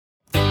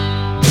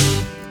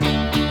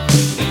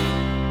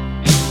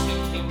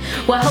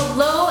Well,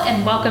 hello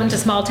and welcome to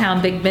Small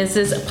Town Big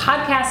Business, a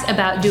podcast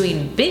about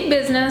doing big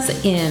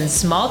business in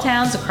small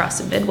towns across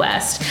the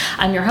Midwest.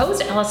 I'm your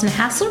host, Allison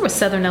Hassler with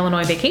Southern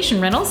Illinois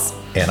Vacation Rentals.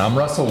 And I'm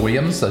Russell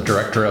Williams, the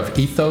Director of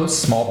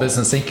Ethos, Small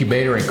Business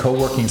Incubator and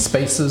Co-working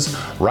Spaces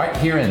right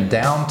here in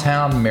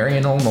downtown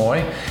Marion,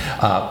 Illinois,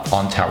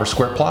 on Tower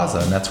Square Plaza,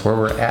 and that's where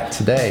we're at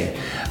today.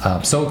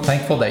 So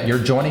thankful that you're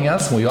joining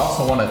us. We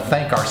also want to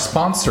thank our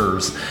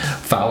sponsors,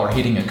 Fowler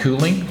Heating and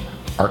Cooling,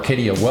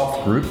 Arcadia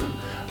Wealth Group,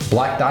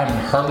 Black Diamond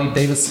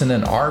Harley-Davidson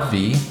and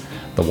RV,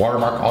 the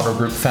Watermark Auto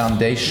Group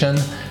Foundation,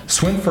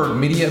 Swinford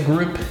Media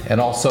Group,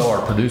 and also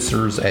our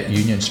producers at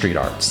Union Street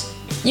Arts.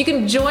 You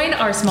can join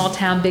our Small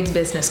Town Big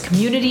Business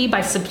community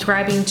by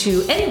subscribing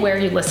to anywhere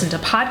you listen to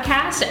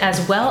podcasts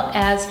as well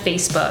as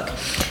Facebook.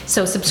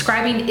 So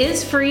subscribing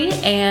is free,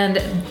 and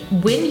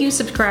when you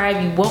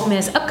subscribe, you won't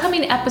miss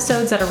upcoming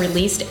episodes that are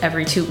released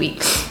every 2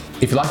 weeks.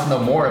 If you'd like to know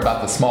more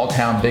about the Small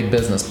Town Big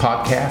Business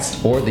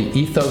podcast or the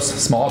Ethos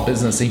Small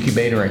Business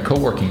Incubator and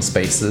Co-working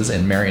Spaces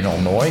in Marion,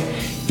 Illinois,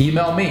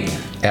 email me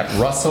at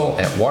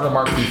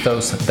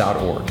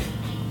russell@watermarkethos.org.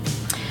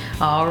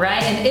 All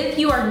right, and if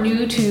you are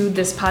new to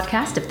this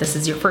podcast, if this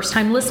is your first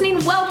time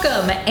listening,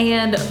 welcome.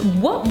 And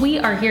what we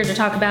are here to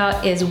talk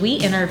about is we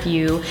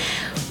interview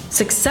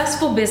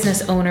successful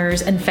business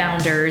owners and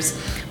founders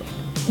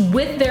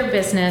with their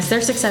business,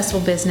 their successful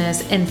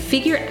business, and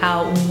figure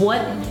out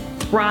what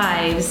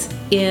thrives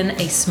in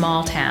a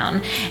small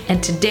town.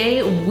 And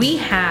today we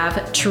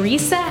have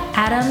Teresa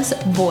Adams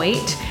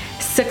Voigt,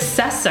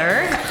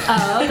 successor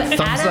of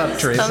Adams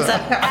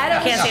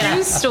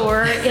Shoe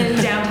Store in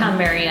downtown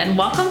Marion.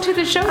 Welcome to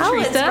the show,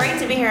 Teresa. It's great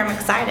to be here. I'm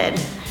excited.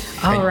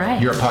 All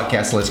right. You're a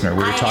podcast listener.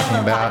 We were talking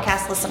about. I am a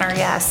podcast listener,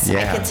 yes.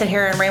 Yeah. I could sit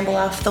here and ramble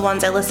off the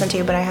ones I listen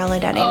to, but I highly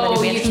doubt anybody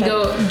would be interested. You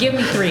can go, give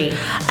me three.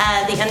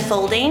 The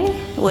Unfolding,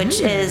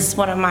 which is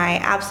one of my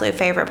absolute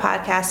favorite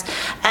podcasts.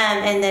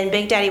 And then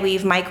Big Daddy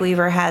Weave, Mike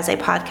Weaver has a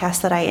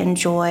podcast that I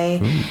enjoy.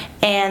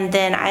 And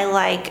then I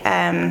like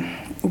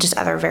just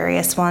other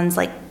various ones,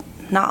 like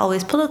not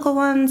always political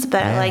ones,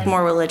 but I like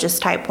more religious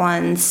type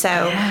ones.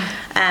 So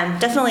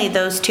definitely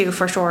those two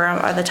for sure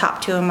are the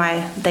top two of my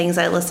things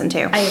I listen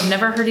to. I have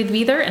never heard of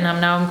either, and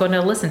I'm going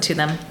to listen to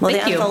them. Well,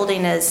 Thank the you.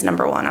 Unfolding is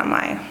number one on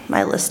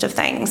my list of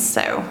things.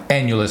 So.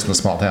 And you listen to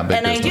Small Town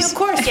Big Business. And I do, of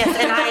course, yes.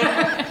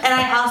 And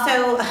I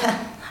also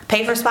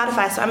pay for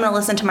Spotify, so I'm going to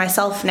listen to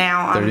myself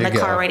now on the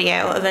car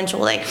radio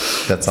eventually.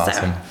 That's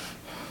awesome.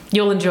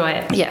 You'll enjoy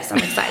it. Yes, I'm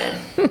excited.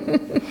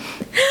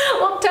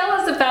 Well, tell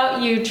us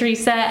about you,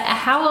 Teresa.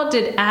 How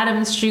did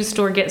Adams Shoe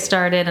Store get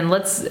started? And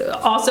let's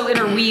also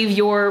interweave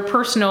your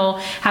personal,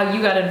 how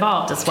you got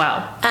involved as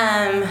well.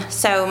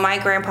 So my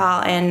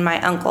grandpa and my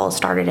uncle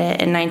started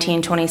it in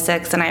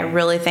 1926, and I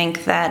really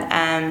think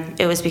that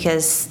it was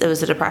because it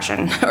was the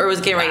Depression, or it was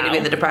getting ready to be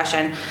the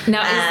Depression.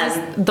 Now, is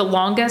this the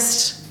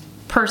longest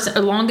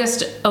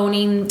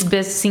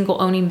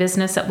single owning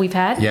business that we've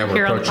had? Yeah,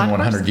 we're approaching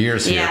 100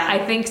 years here. Yeah, I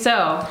think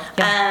so.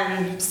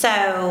 Yeah.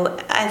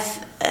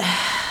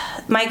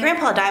 My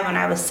grandpa died when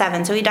I was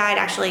 7, so he died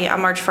actually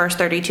on March 1st,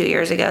 32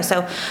 years ago.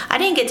 So I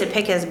didn't get to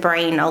pick his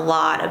brain a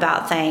lot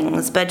about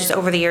things, but just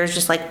over the years,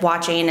 just like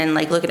watching and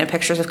like looking at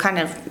pictures, I've kind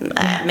of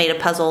made a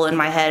puzzle in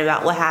my head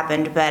about what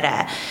happened. But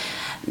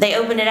they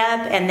opened it up,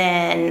 and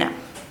then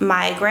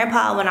my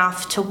grandpa went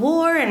off to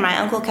war, and my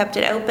uncle kept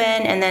it open.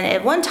 And then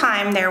at one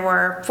time, there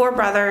were 4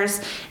 brothers,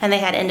 and they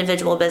had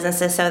individual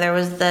businesses. So there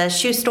was the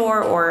shoe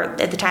store, or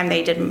at the time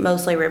they did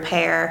mostly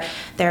repair.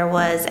 There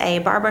was a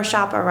barber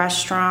shop, a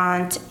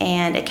restaurant,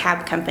 and a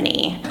cab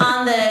company.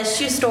 On the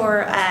shoe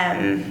store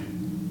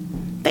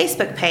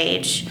Facebook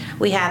page,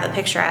 we have a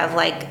picture of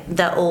like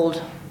the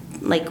old,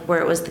 like where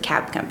it was the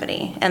cab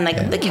company, and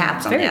like the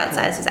cabs on the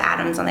outside. This is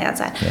Adams on the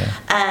outside.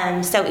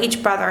 So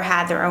each brother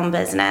had their own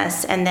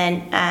business, and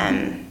then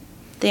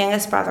the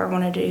youngest brother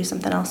wanted to do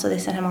something else, so they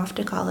sent him off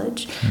to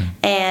college.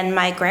 And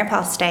my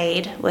grandpa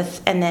stayed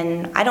with, and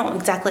then I don't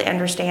exactly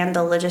understand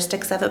the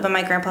logistics of it, but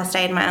my grandpa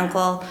stayed. My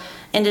uncle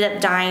ended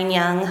up dying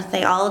young.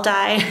 They all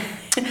died.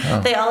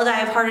 They all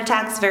die of heart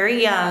attacks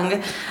very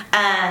young.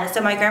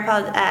 So my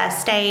grandpa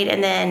stayed,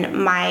 and then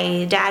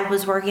my dad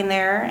was working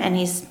there, and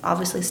he's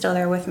obviously still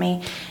there with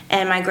me.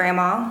 And my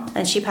grandma,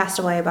 and she passed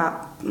away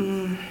about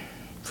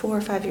 4 or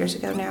 5 years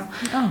ago now.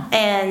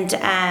 And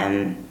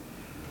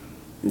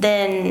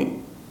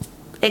then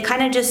it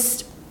kind of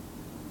just,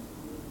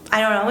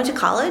 I don't know, I went to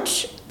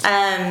college.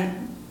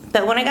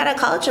 But when I got out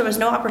of college, there was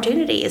no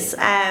opportunities.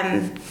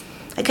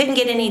 I couldn't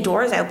get any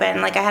doors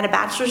open. Like, I had a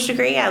bachelor's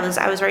degree. I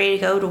was ready to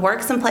go to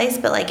work someplace,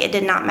 but like it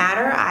did not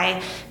matter.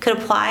 I could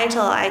apply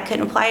till I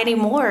couldn't apply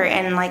anymore,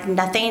 and like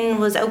nothing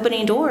was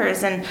opening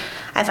doors. And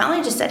I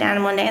finally just sat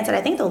down one day and said,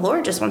 I think the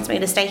Lord just wants me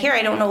to stay here.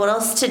 I don't know what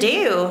else to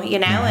do, you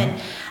know.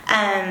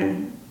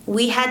 And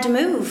we had to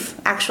move.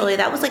 Actually,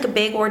 that was like a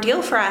big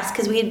ordeal for us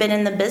because we had been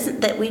in the business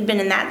that we'd been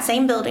in that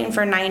same building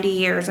for 90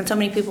 years. And so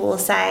many people will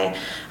say,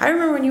 I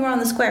remember when you were on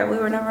the square. We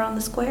were never on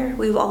the square.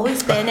 We've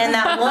always been in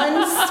that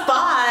one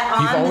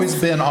spot. You've always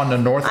been on the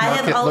North Market location?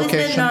 I have always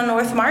been on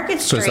North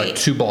Market Street. So it's like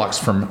 2 blocks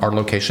from our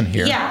location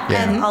here. Yeah.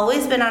 I've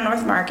always been on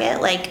North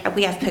Market. Like,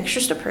 we have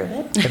pictures to prove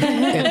it.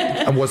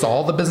 And was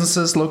all the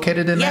businesses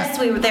located in that?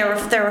 Yes,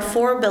 there were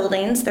 4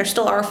 buildings. There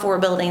still are 4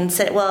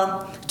 buildings.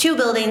 Well, 2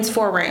 buildings,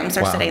 4 rooms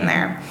are sitting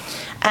there.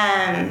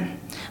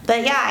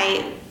 But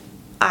yeah,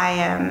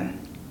 I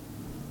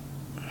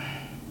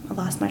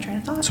lost my train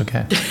of thought. It's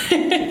okay.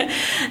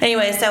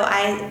 Anyway, so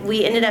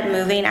we ended up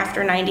moving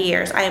after 90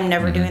 years. I am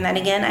never doing that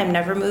again. I'm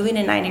never moving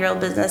a 90-year-old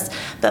business.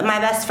 But my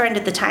best friend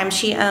at the time,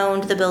 she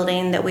owned the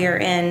building that we are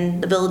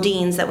in, the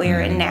buildings that we are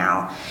in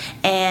now.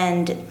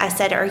 And I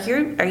said, are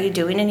you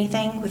doing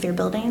anything with your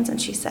buildings?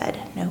 And she said,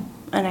 no.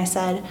 And I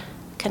said,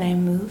 can I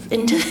move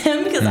into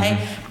them? Because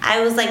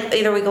I was like,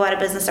 either we go out of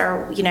business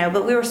or,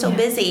 but we were so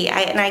busy.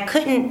 I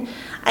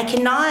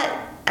cannot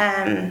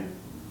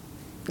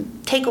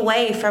take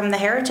away from the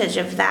heritage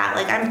of that.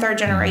 Like, I'm 3rd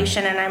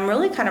generation, and I'm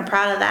really kind of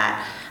proud of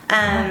that.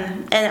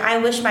 And I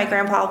wish my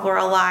grandpa were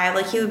alive.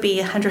 Like, he would be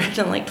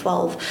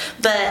 112.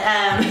 But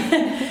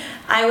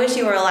I wish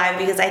he were alive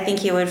because I think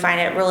he would find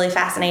it really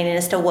fascinating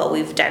as to what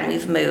we've done.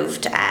 We've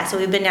moved. So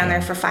we've been down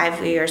there for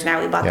 5 years now.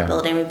 We bought the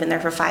building. We've been there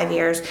for 5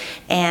 years.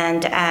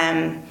 And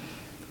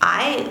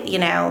I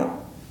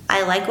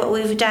like what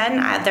we've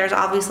done. There's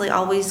obviously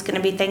always going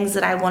to be things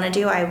that I want to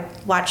do. I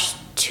watch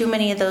too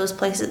many of those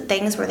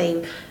things where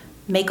they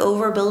make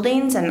over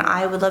buildings, and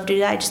I would love to do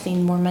that. I just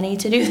need more money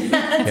to do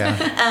that.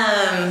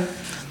 Yeah.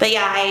 But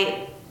yeah,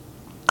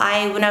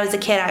 I when I was a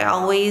kid, I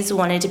always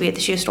wanted to be at the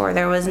shoe store.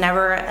 There was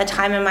never a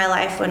time in my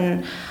life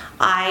when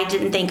I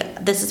didn't think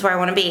this is where I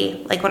want to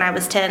be. Like when I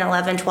was 10,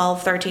 11,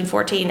 12, 13,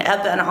 14,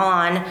 up and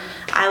on,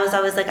 I was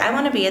always like, I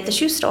want to be at the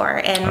shoe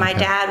store. And my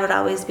dad would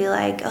always be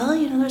like, oh,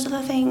 there's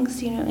other things.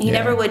 He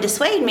never would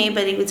dissuade me,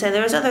 but he would say,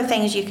 there's other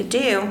things you could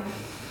do.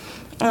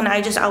 And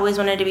I just always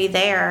wanted to be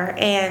there.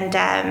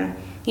 And,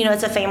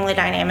 it's a family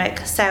dynamic.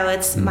 So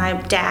it's my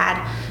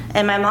dad.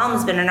 And my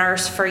mom's been a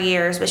nurse for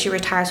years, but she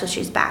retired, so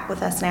she's back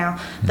with us now.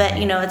 But,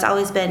 it's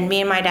always been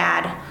me and my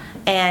dad.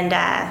 And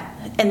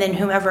then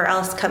whomever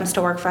else comes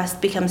to work for us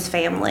becomes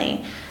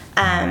family.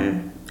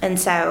 And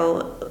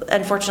so,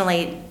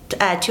 unfortunately,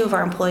 2 of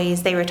our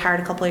employees, they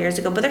retired a couple of years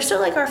ago, but they're still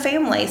like our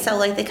family. So,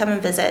 like, they come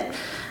and visit.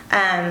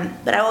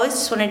 But I always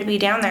just wanted to be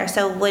down there.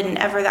 So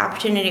whenever the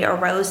opportunity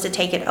arose to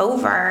take it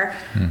over,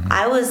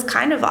 I was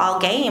kind of all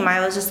game.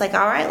 I was just like,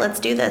 all right, let's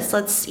do this.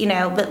 Let's,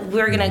 but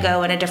we're going to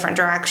go in a different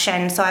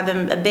direction. So I've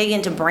been big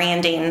into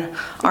branding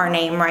our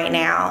name right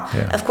now.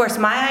 Yeah. Of course,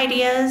 my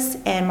ideas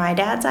and my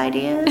dad's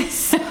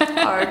ideas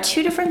are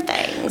 2 different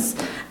things.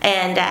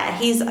 And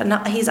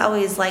he's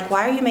always like,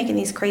 why are you making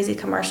these crazy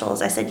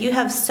commercials? I said, you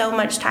have so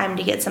much time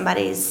to get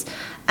somebody's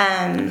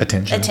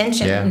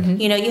attention. Yeah.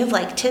 You have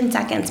like 10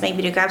 seconds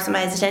maybe to grab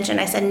somebody's attention.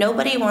 I said,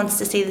 nobody wants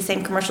to see the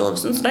same commercial of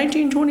since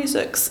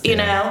 1926,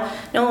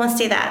 no one wants to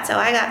see that. So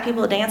I got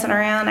people dancing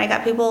around. I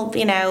got people,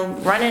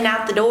 running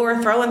out the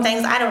door, throwing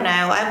things. I don't know.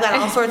 I've got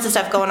all sorts of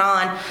stuff going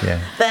on. Yeah.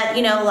 But,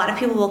 a lot of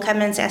people will come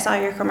in and say, I saw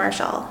your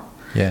commercial.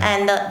 Yeah.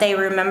 And they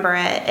remember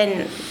it.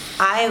 And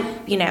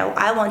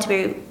I want to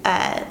be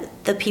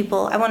the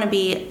people. I want to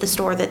be the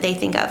store that they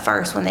think of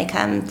first when they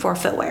come for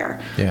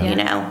footwear.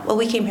 Yeah. Well,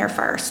 we came here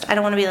first. I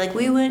don't want to be like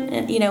we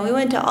went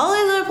to all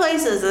these other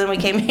places and then we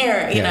came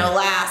here,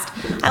 last.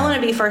 I want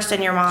to be first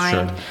in your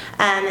mind. Sure.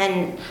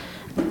 And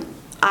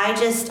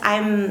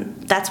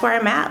that's where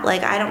I'm at.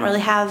 Like I don't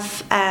really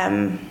have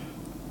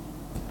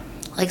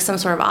like some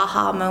sort of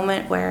aha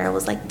moment where I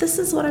was like, this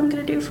is what I'm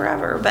going to do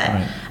forever.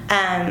 But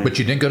but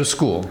you didn't go to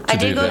school. I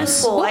did go to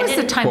school. What was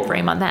the time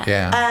frame on that?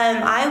 Yeah.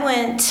 I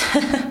went.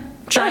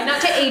 Try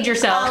not to age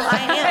yourself. I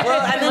am.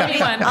 Well,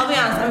 I'll be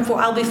honest.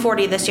 I'll be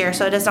 40 this year,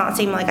 so it does not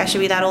seem like I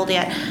should be that old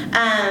yet.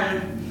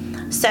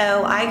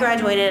 So I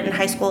graduated in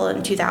high school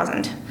in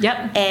 2000.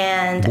 Yep.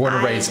 And born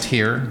and raised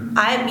here.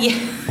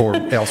 Or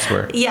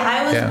elsewhere. Yeah,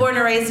 I was born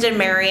and raised in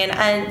Marion,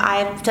 and I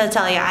have to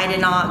tell you, I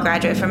did not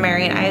graduate from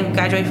Marion. I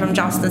graduated from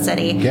Johnston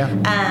City. Yeah.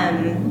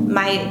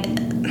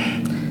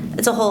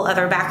 It's a whole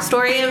other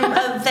backstory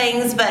of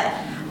things, but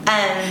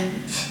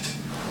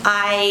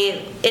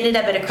I ended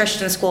up at a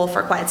Christian school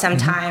for quite some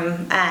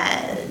time.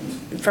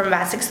 From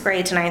about 6th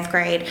grade to 9th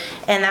grade,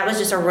 and that was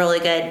just a really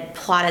good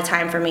plot of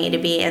time for me to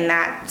be in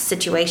that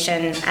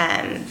situation,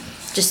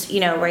 just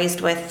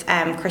raised with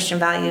Christian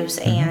values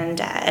and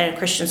in a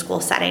Christian school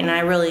setting, and I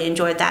really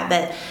enjoyed that.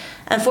 But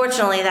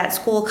unfortunately that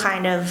school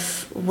kind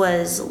of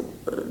was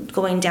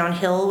going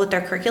downhill with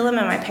their curriculum,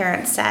 and my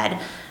parents said,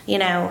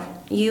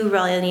 you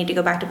really need to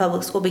go back to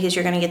public school because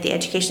you're going to get the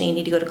education you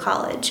need to go to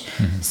college.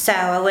 So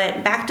I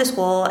went back to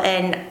school,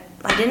 and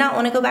I did not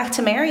want to go back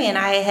to Marion.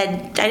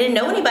 I didn't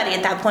know anybody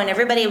at that point.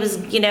 Everybody was,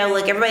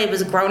 everybody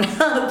was grown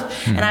up,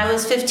 and I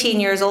was 15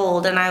 years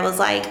old, and I was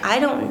like, I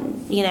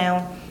don't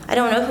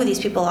know who these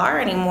people are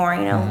anymore,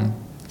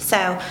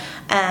 So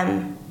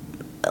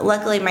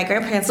luckily my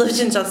grandparents lived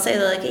in Johnson City.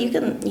 They're like, you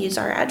can use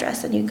our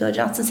address and you can go to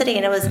Johnson City.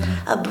 And it was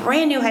a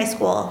brand new high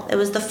school. It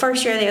was the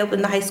first year they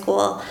opened the high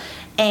school.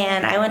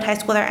 And I went to high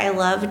school there. I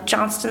love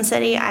Johnston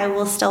City. I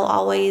will still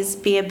always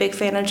be a big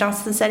fan of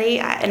Johnston City.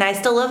 And I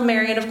still love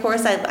Marion, of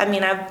course. I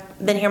mean, I've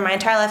been here my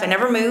entire life. I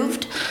never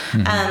moved.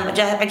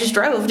 I just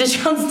drove to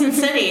Johnston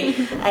City.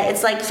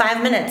 It's like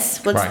 5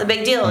 minutes. What's the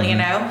big deal, you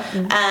know?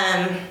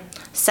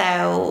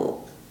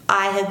 So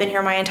I have been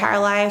here my entire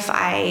life.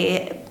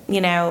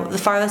 The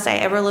farthest I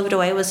ever lived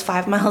away was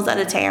 5 miles out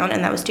of town,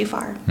 and that was too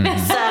far. So,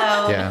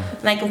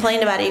 and I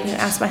complained about it. You can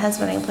ask my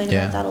husband. I complained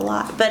about that a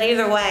lot. But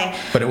either way.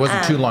 But it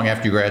wasn't too long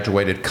after you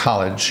graduated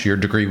college. Your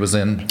degree was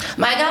in?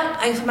 I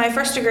got my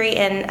first degree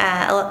in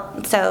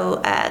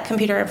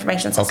computer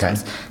information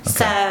systems. Okay.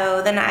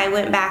 So then I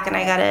went back and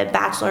I got a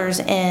bachelor's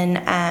in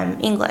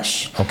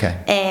English.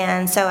 Okay.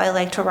 And so I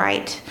like to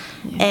write.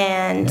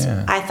 And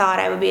I thought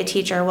I would be a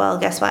teacher. Well,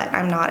 guess what?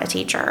 I'm not a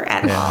teacher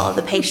at all.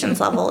 The patience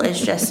level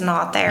is just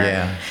not there.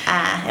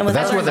 And with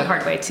that's the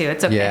hard way too.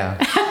 It's okay.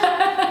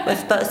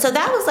 With both. So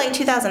that was like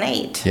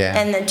 2008.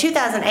 And then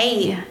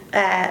 2008,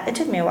 it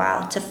took me a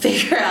while to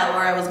figure out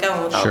where I was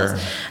going with all this.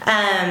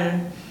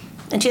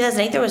 In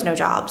 2008, there was no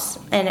jobs,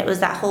 and it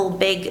was that whole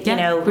big,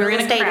 real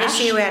estate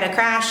issue. We had a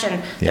crash,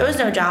 and there was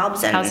no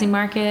jobs. And housing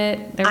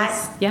market. There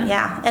was,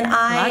 and a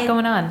lot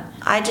going on.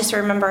 I just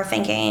remember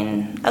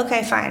thinking,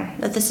 okay, fine,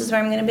 if this is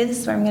where I'm going to be, this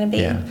is where I'm going to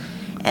be.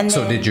 And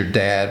so, did your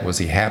dad? Was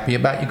he happy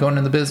about you going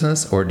in the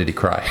business, or did he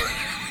cry?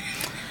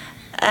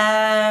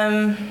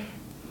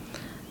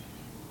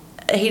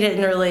 He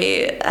didn't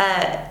really.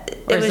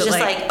 It was just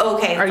like,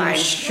 okay, are fine.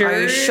 You sure?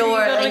 Are you sure?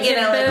 Like, he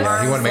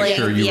want to make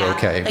sure you were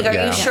okay. Like,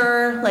 are you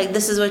sure? Like,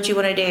 this is what you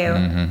want to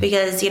do?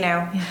 Because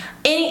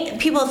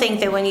people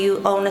think that when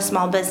you own a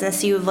small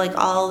business, you have like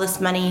all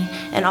this money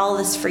and all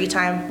this free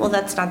time. Well,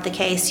 that's not the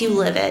case. You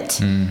live it.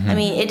 I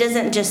mean, it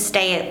doesn't just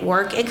stay at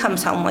work. It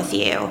comes home with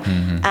you.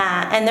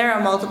 And there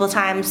are multiple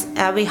times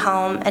I'll be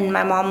home and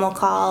my mom will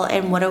call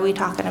and what are we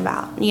talking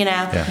about? And you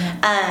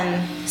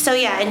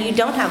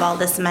don't have all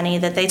this money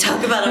that they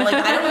talk about. I'm like,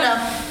 I don't know.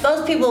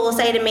 Most people will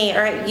say to me,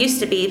 or it used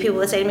to be, people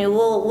would say to me,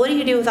 well, what do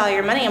you do with all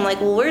your money? I'm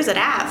like, well, where's it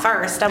at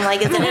first? I'm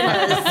like, is it in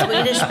a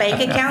Swedish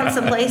bank account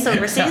someplace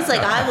overseas?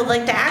 Like, I would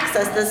like to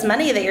access this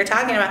money that you're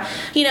talking about.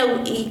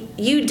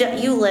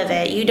 You live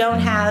it. You don't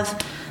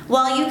have,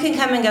 while you can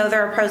come and go,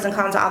 there are pros and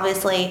cons,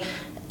 obviously.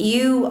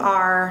 You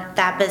are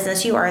that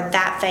business. You are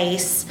that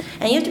face.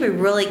 And you have to be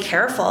really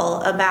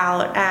careful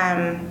about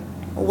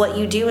what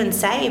you do and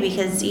say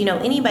because,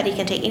 anybody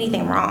can take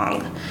anything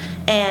wrong.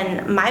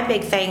 And my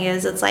big thing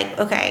is it's like,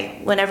 okay,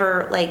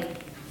 whenever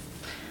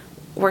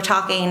we're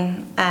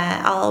talking,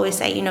 I'll always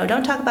say,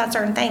 don't talk about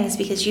certain things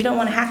because you don't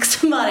want to hack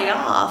somebody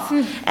off.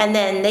 And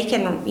then they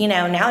can,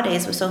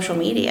 nowadays with social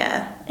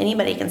media,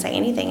 anybody can say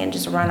anything and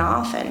just run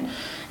off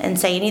and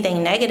say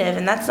anything negative.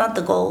 And that's not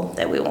the goal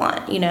that we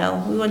want. We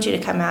want you to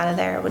come out of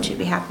there. We want you to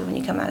be happy when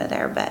you come out of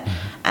there. But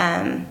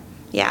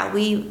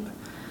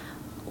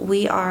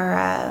we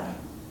are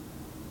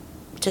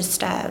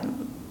just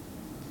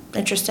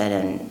interested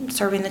in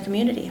serving the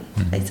community,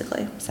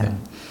 basically. So,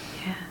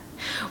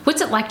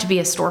 what's it like to be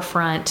a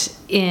storefront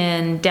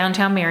in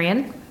downtown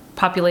Marion?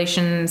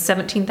 Population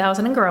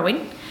 17,000 and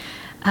growing.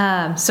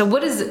 So,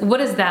 what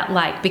is that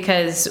like?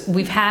 Because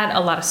we've had a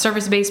lot of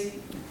service-based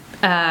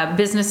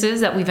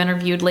businesses that we've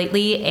interviewed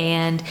lately,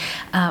 and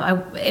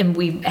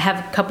we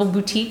have a couple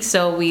boutiques.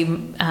 So we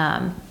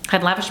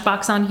had Lavish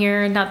Box on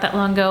here not that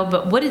long ago.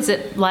 But what is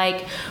it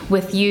like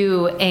with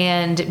you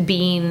and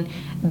being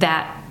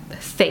that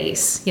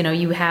face?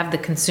 You have the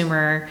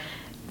consumers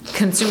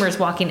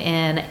walking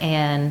in,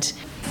 and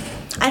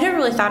I never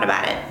really thought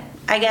about it,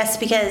 I guess,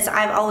 because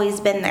I've always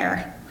been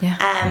there.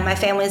 My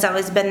family's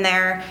always been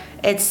there.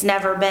 It's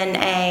never been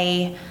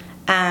a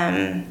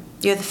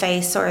you're the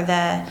face or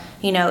the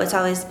it's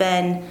always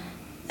been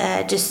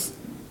just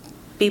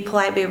be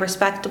polite, be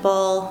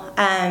respectable.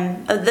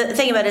 The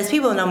thing about it is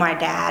people know my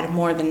dad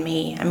more than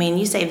me. I mean,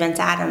 you say Vince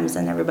Adams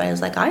and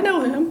everybody's like, I know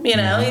him.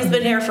 He's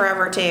been here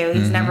forever too.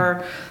 He's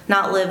never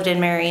not lived in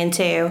Marion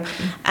too.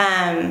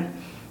 And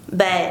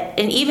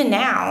even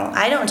now,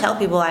 I don't tell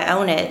people I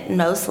own it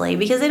mostly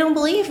because they don't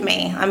believe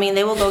me. I mean,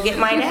 they will go get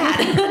my dad.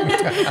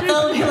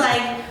 They'll be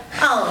like,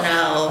 oh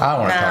no,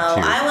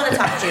 I want to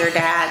talk to your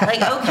dad.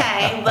 Like,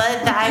 okay,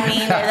 but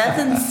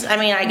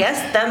I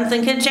guess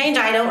something could change.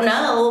 I don't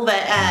know,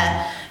 but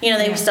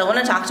they still want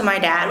to talk to my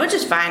dad, which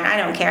is fine. I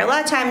don't care. A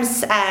lot of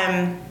times,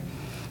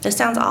 this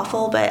sounds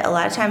awful, but a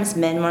lot of times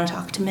men want to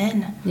talk to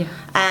men.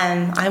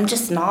 I'm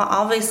just not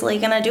obviously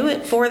going to do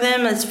it for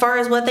them as far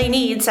as what they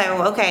need.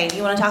 So, okay,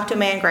 you want to talk to a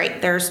man?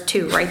 Great. There's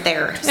two right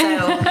there. So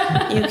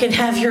you can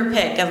have your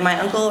pick of my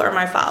uncle or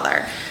my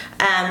father.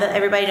 But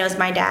everybody knows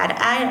my dad.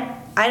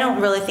 I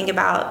don't really think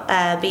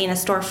about being a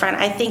storefront.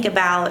 I think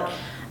about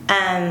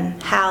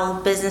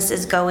how business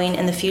is going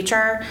in the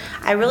future.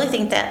 I really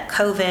think that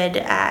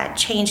COVID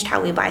changed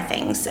how we buy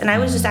things. And I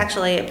was just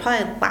actually,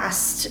 probably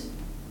last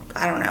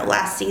I don't know,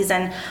 last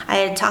season, I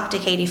had talked to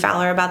Katie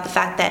Fowler about the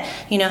fact that,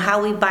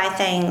 how we buy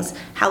things,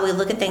 how we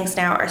look at things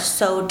now are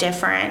so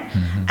different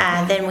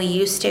than we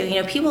used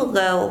to. People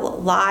go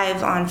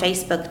live on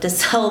Facebook to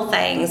sell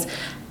things.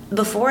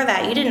 Before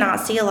that, you did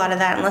not see a lot of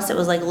that unless it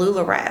was like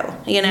LuLaRoe,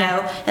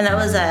 and that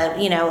was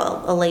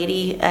a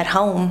lady at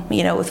home,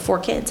 with 4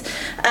 kids.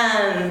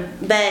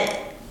 But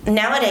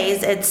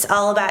nowadays, it's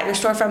all about your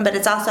storefront, but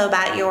it's also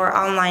about your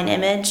online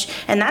image,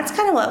 and that's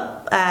kind of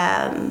what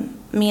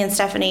me and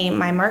Stephanie,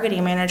 my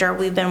marketing manager,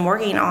 we've been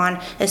working on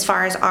as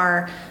far as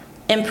our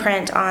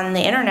imprint on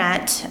the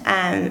internet,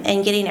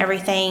 and getting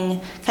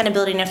everything, kind of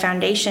building a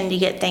foundation to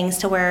get things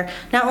to where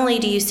not only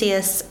do you see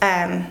us,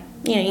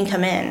 you can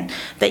come in,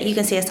 but you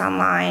can see us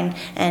online,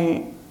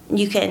 and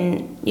you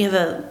have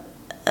a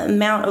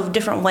amount of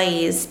different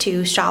ways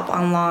to shop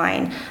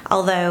online.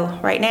 Although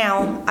right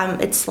now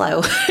it's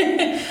slow.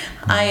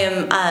 I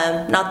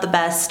am not the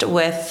best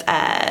with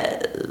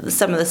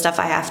some of the stuff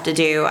I have to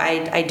do.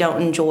 I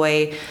don't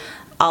enjoy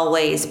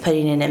always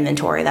putting in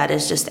inventory. That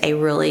is just a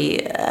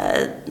really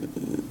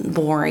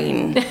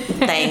boring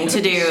thing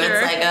to do. Sure.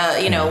 It's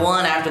like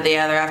one after the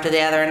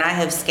other, and I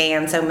have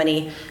scanned so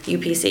many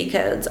UPC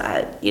codes.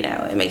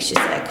 It makes you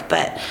sick.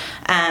 But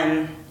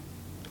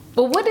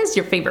well, what is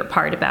your favorite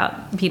part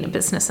about being a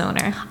business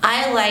owner?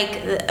 I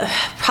like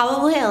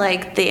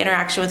the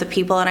interaction with the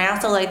people, and I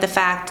also like the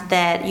fact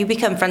that you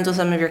become friends with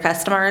some of your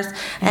customers.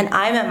 And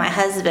I met my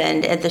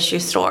husband at the shoe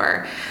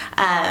store.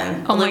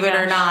 Believe it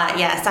or not,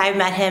 yes, I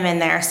met him in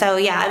there. So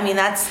yeah,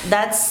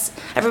 that's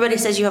everybody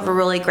says you have a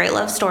really great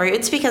love story.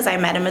 It's because I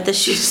met him at the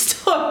shoe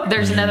store.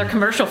 There's another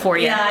commercial for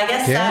you. Yeah, I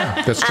guess so.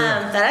 Yeah, that's true.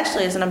 That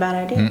actually isn't a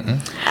bad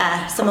idea.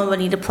 Someone would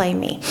need to play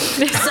me.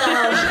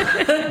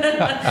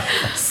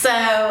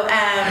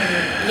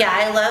 Yeah,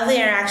 I love the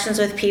interactions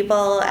with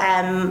people.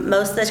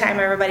 Most of the time,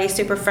 everybody's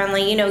super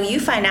friendly. You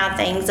find out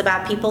things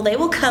about people. They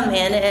will come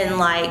in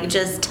and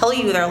just tell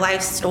you their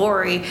life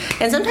story,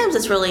 and sometimes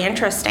it's really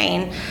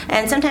interesting.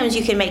 And sometimes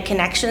you can make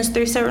connections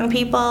through certain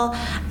people.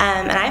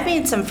 And I've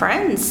made some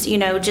friends,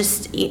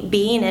 just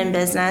being in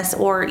business,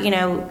 or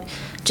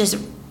just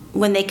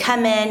when they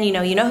come in, you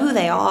know who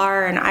they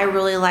are, and I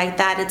really like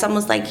that. It's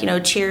almost like,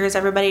 cheers,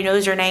 everybody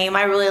knows your name.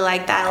 I really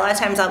like that. A lot of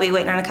times I'll be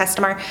waiting on a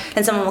customer,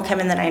 and someone will come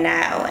in that I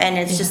know, and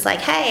it's just like,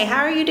 hey,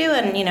 how are you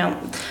doing?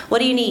 What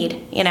do you need?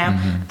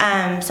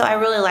 So I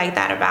really like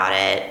that about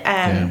it.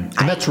 And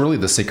that's really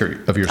the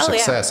secret of your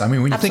success. Yeah. I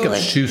mean, when you Absolutely.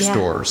 think of shoe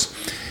stores,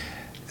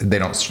 they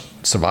don't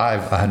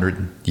survive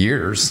 100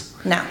 years.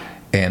 No.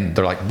 And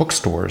they're like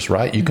bookstores,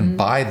 right? You can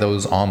buy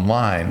those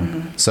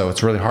online. So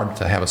it's really hard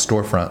to have a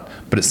storefront.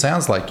 But it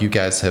sounds like you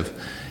guys have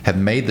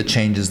made the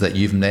changes that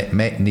you've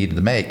needed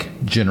to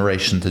make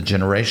generation to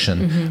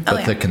generation.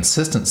 But the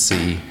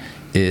consistency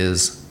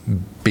is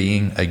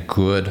being a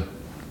good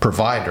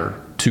provider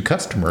to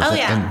customers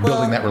and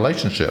building that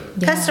relationship.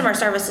 Customer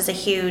service is a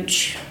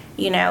huge,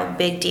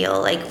 big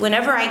deal. Like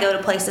whenever I go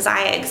to places,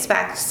 I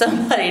expect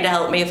somebody to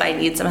help me if I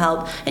need some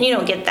help, and you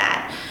don't get that.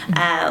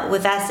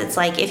 With us, it's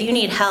like, if you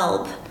need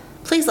help,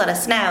 please let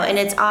us know. And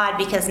it's odd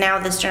because now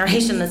this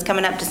generation that's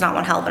coming up does not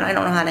want help, and I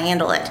don't know how to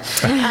handle it.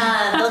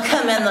 They'll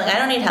come in like, I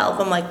don't need help.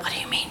 I'm like, what do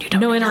you mean you don't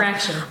No need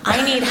interaction. Help?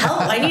 I need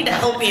help. I need to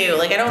help you.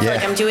 Like, I don't feel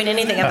like I'm doing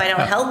anything if I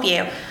don't help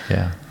you.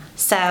 Yeah.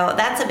 So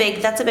that's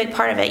a big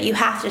part of it. You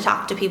have to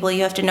talk to people.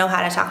 You have to know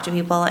how to talk to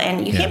people,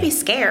 and you can't be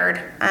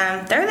scared.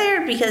 They're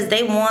there because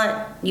they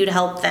want you to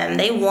help them.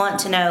 They want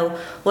to know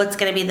what's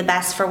going to be the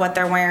best for what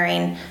they're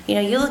wearing.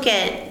 We look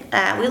at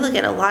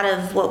a lot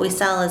of what we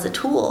sell as a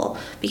tool,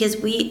 because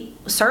we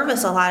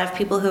service a lot of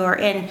people who are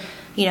in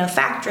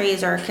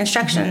factories or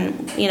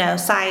construction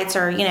sites,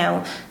 or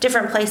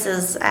different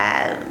places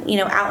out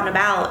and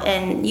about,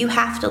 and you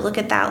have to look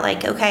at that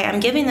like, okay, I'm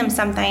giving them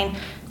something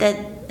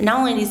that not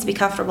only needs to be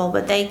comfortable,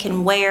 but they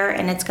can wear,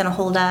 and it's going to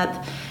hold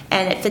up,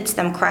 and it fits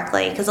them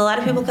correctly. Because a lot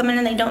of people come in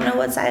and they don't know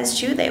what size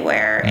shoe they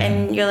wear,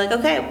 and you're like,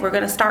 okay, we're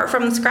going to start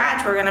from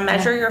scratch. We're going to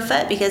measure your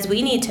foot, because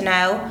we need to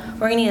know.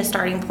 We're going to need a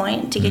starting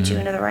point to get you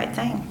into the right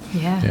thing.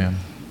 Yeah.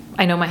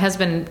 I know my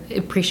husband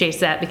appreciates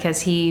that because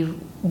he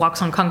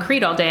walks on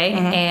concrete all day,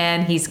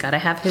 and he's got to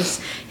have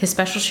his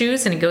special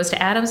shoes, and he goes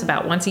to Adams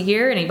about once a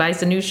year, and he buys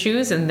the new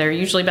shoes, and they're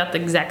usually about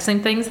the exact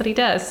same things that he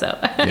does. So,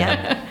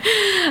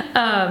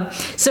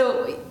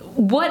 so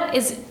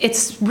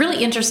it's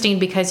really interesting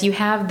because you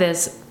have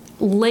this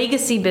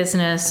legacy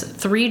business,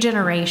 3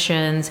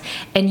 generations,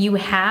 and you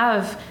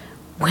have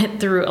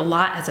went through a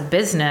lot as a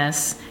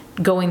business,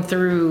 going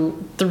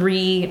through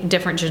 3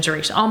 different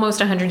generations, almost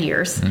 100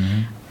 years.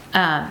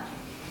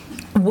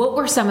 What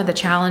were some of the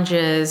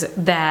challenges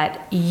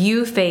that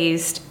you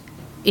faced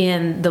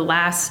in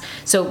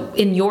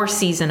in your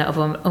season of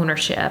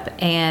ownership?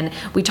 And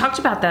we talked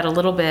about that a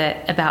little bit,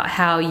 about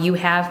how you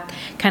have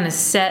kind of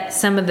set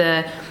some of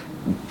the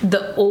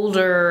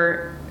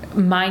older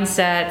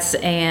mindsets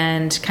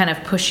and kind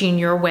of pushing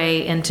your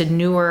way into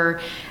newer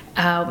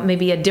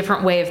maybe a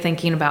different way of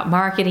thinking about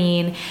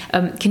marketing.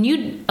 Can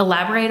you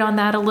elaborate on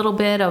that a little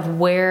bit of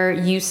where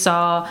you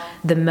saw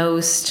the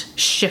most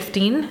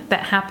shifting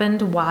that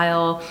happened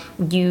while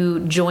you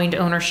joined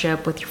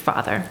ownership with your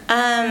father?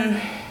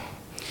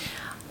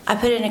 I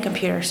put in a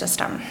computer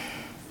system.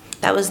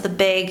 That was the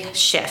big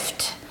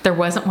shift. There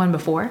wasn't one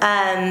before?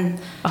 Oh,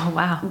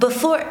 wow.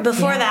 Before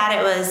that,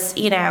 it was,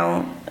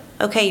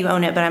 okay, you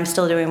own it, but I'm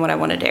still doing what I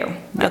want to do.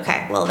 Yep.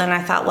 Okay, well, then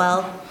I thought,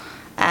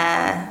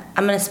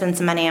 I'm going to spend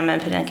some money. I'm going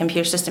to put in a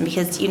computer system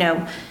because,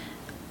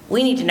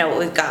 we need to know what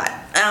we've got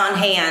on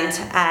hand.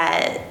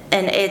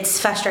 And it's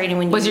frustrating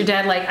when you... Was your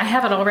dad like, I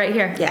have it all right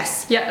here?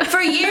 Yes. Yeah. For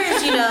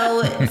years,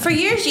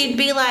 you'd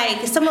be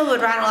like, someone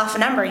would rattle off a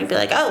number and you'd be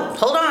like, oh,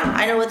 hold on.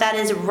 I know what that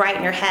is right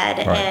in your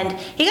head. Right. And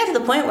he got to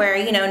the point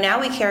where,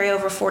 now we carry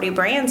over 40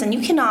 brands and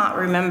you cannot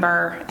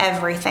remember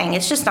everything.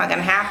 It's just not going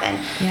to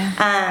happen.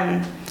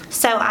 Yeah.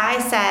 So I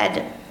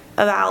said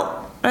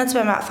it's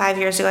been about 5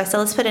 years ago. I said,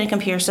 let's put in a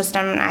computer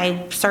system. And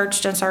I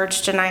searched and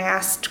searched and I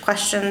asked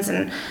questions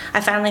and I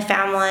finally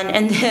found one.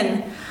 And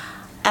then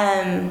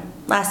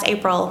last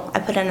April, I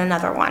put in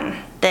another one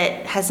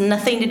that has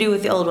nothing to do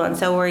with the old one.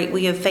 So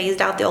we have phased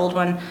out the old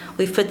one.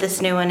 We've put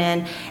this new one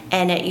in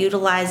and it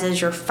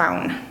utilizes your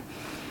phone.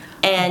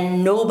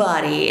 And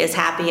nobody is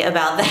happy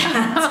about that.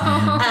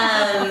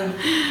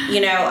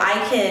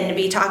 I can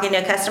be talking to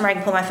a customer. I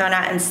can pull my phone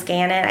out and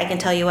scan it. I can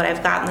tell you what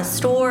I've got in the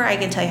store. I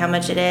can tell you how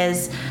much it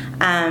is.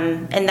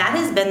 And that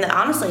has been,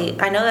 honestly,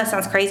 I know that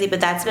sounds crazy, but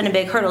that's been a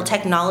big hurdle.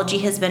 Technology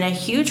has been a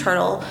huge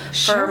hurdle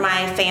for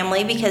my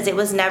family because it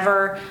was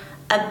never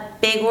a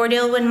big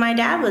ordeal when my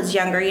dad was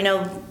younger.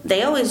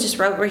 They always just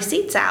wrote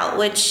receipts out,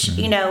 which,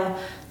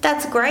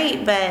 that's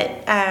great.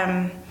 But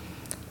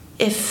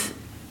if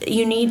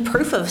you need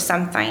proof of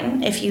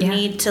something, if you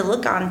need to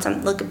look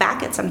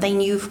back at something,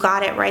 you've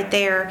got it right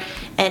there,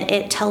 and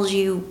it tells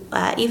you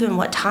even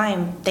what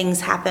time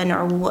things happen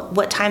or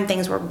what time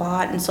things were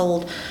bought and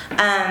sold.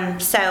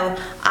 So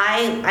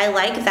I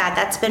like that.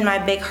 That's been my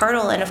big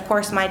hurdle. And of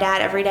course, my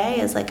dad every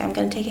day is like, I'm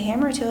going to take a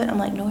hammer to it. I'm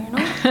like, no, you're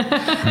not.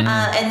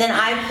 And then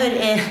I put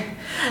in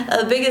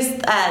the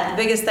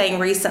biggest thing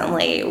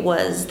recently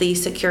was the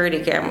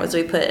security cameras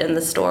we put in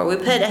the store.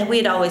 We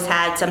had always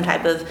had some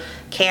type of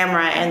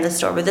camera in the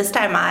store, but this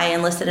time I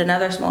enlisted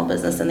another small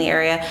business in the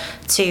area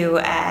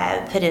to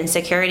put in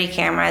security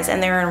cameras,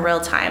 and they're in real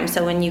time.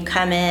 So when you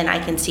come in,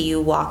 I can see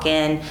you walk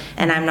in,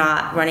 and I'm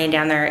not running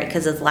down there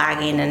because it's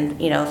lagging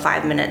and a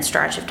 5-minute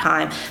stretch of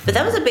time. But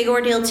that was a big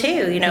ordeal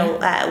too.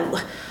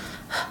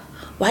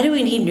 Why do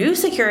we need new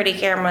security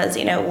cameras?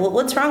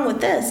 What's wrong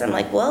with this? I'm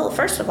like, well,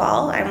 first of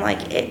all,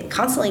 it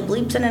constantly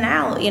bleeps in and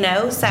out,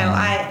 So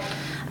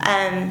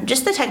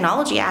just the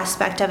technology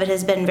aspect of it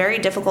has been very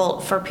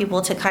difficult for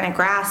people to kind of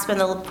grasp. And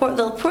the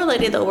poor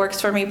lady that works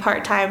for me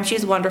part-time,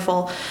 she's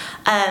wonderful.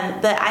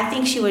 But I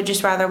think she would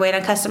just rather wait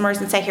on customers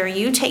and say, here,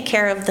 you take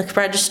care of the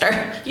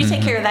register. You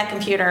take care of that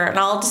computer, and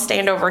I'll just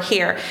stand over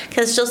here.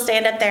 Because she'll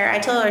stand up there. I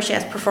told her she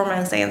has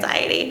performance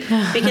anxiety.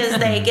 Because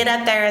they get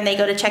up there and they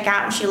go to check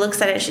out, and she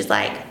looks at it and she's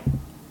like,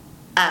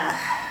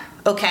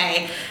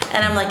 okay.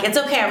 And I'm like, it's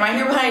okay. I'm right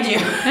here behind you.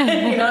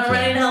 I'm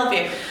ready to help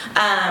you.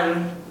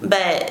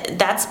 But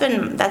that's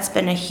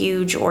been a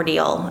huge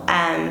ordeal.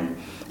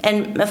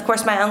 And of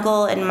course, my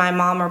uncle and my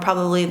mom are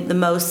probably the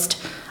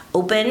most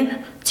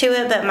open to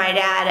it, but my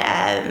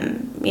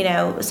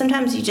dad,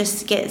 sometimes you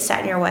just get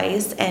set in your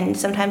ways, and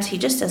sometimes he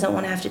just doesn't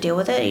want to have to deal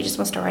with it. He just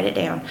wants to write it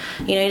down.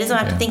 He doesn't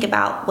have to think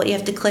about what you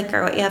have to click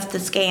or what you have to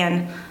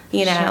scan,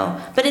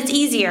 Sure. But it's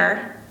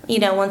easier,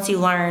 once you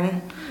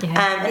learn.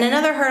 Yeah. And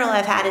another hurdle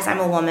I've had is I'm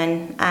a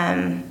woman.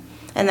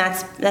 And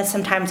that's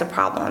sometimes a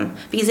problem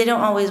because they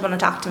don't always want to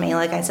talk to me.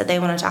 Like I said, they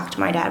want to talk to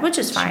my dad, which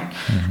is fine.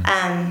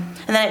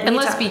 And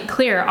let's be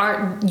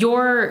clear,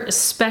 your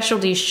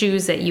specialty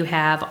shoes that you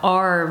have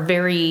are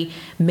very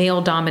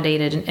male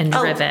dominated and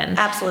driven.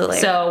 Absolutely.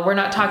 So we're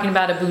not talking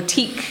about a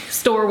boutique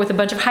store with a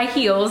bunch of high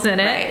heels in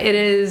it. Right. It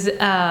is,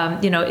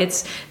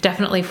 it's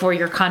definitely for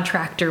your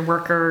contractor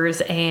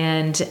workers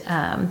and,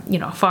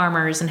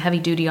 farmers and heavy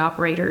duty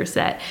operators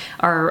that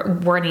are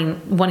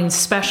wanting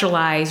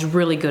specialized,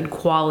 really good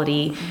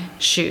quality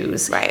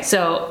shoes. Right.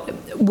 So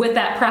with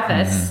that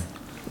preface,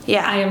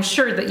 yeah, I am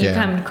sure that you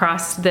come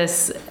across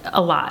this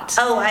a lot.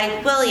 Oh,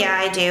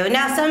 I do.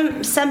 Now,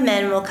 some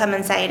men will come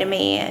and say to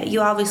me,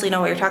 "You obviously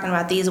know what you're talking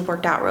about. These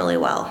worked out really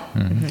well."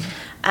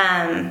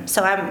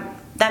 So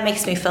that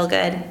makes me feel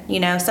good.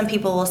 Some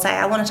people will say,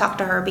 "I want to talk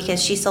to her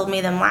because she sold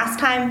me them last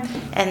time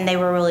and they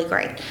were really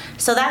great."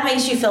 So that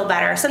makes you feel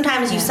better.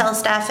 Sometimes you sell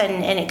stuff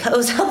and it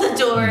goes out the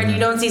door and you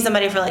don't see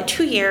somebody for like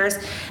 2 years,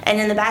 and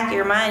in the back of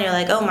your mind you're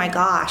like, "Oh my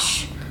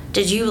gosh,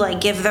 did you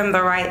give them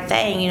the right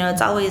thing?"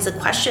 It's always a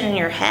question in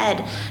your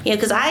head.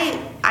 Because I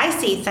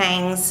see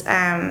things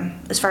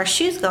as far as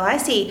shoes go. I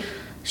see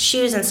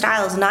shoes and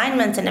styles 9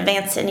 months in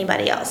advance to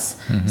anybody else.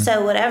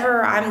 So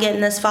whatever I'm getting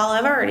this fall,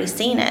 I've already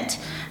seen it.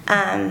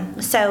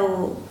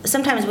 So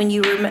sometimes when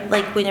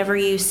whenever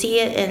you see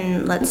it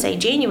in, let's say,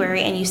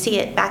 January, and you see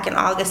it back in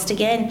August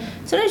again,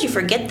 sometimes you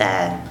forget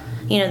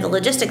the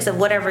logistics of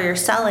whatever you're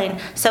selling.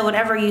 So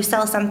whenever you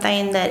sell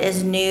something that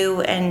is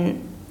new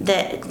and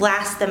that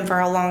lasts them for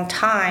a long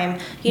time,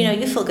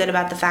 you feel good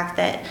about the fact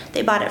that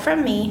they bought it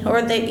from me,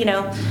 or they,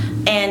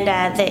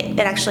 and it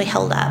actually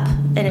held up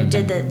and it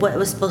did what it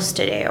was supposed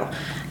to do.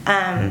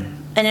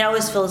 And it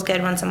always feels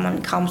good when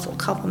someone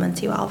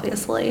compliments you,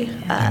 obviously.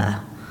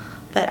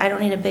 But I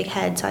don't need a big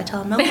head, so I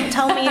tell them, no, don't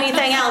tell me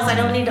anything else. I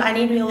need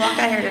to be able to walk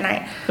out here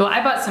tonight. Well,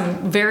 I bought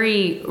some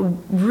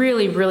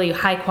really, really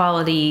high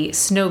quality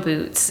snow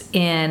boots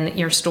in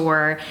your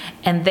store,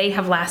 and they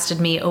have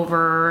lasted me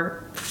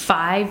over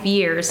 5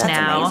 years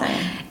now. That's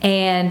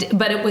amazing.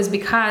 But it was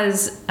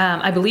because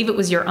I believe it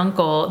was your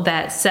uncle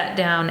that sat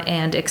down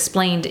and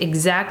explained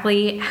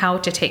exactly how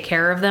to take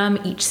care of them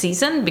each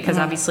season, because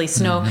obviously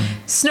snow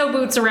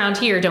boots around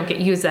here don't get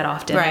used that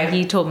often. Right. And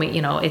he told me,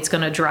 it's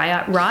going to dry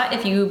out, rot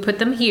if you put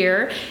them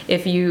here.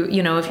 If you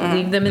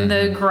leave them in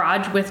the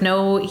garage with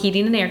no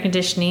heating and air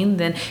conditioning,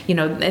 then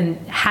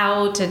and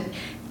how to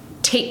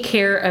take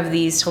care of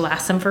these to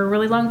last them for a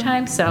really long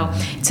time. So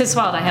it's his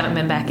fault I haven't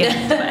been back in.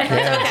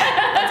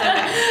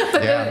 That's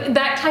okay. But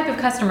that type of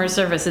customer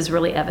service is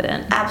really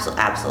evident.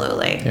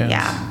 Absolutely. Yes.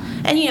 Yeah.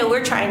 And,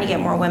 we're trying to get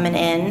more women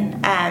in.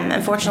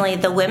 Unfortunately,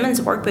 the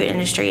women's work boot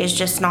industry is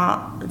just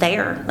not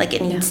there like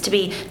it needs to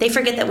be. They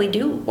forget that we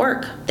do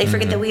work. They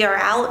forget that we are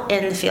out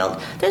in the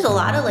field. There's a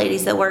lot of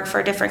ladies that work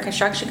for different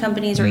construction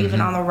companies or even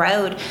on the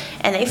road,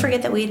 and they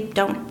forget that we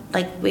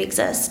we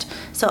exist.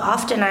 So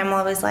often I'm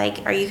always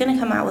like, are you going to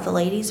come out with a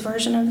ladies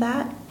version of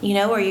that?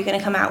 Or are you going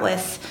to come out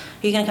with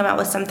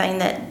something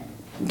that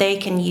they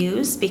can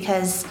use,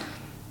 because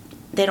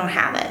they don't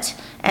have it,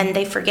 and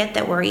they forget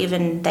that we're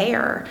even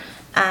there.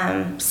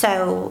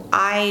 So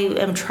I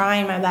am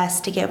trying my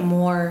best to get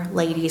more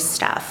ladies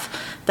stuff,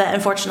 but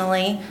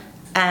unfortunately,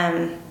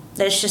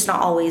 it's just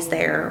not always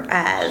there.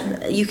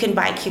 You can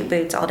buy cute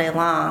boots all day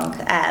long,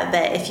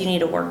 but if you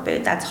need a work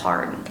boot, that's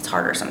hard. It's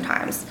harder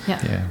sometimes.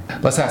 Yeah.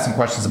 Let's ask some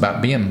questions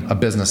about being a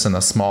business in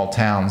a small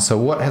town. So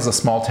what has a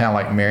small town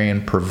like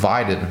Marion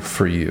provided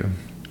for you?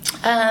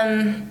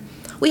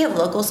 We have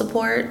local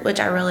support, which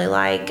I really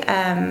like.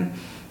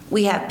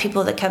 We have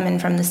people that come in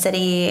from the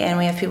city, and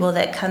we have people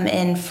that come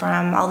in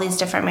from all these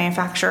different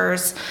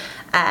manufacturers.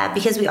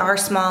 Because we are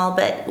small,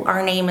 but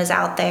our name is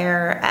out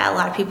there. A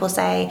lot of people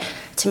say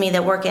to me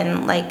that work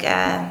in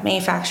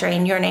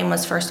manufacturing, your name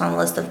was first on the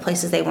list of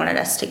places they wanted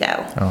us to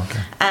go. Oh,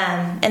 okay.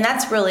 And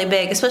that's really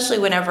big, especially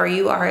whenever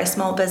you are a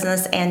small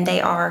business and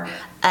they are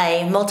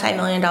a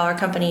multi-million-dollar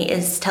company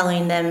is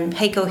telling them,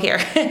 hey, go here.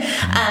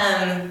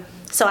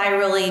 So I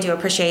really do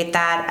appreciate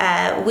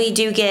that. We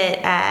do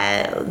get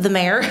the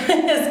mayor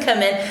has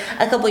come in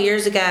a couple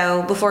years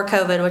ago before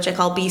COVID, which I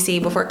call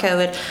BC before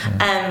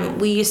COVID.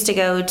 We used to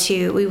go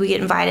to, we would get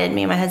invited,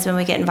 me and my husband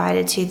would get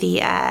invited to the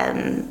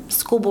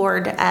school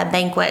board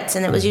banquets,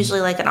 and it was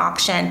usually like an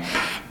auction.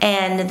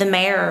 And the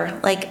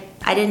mayor,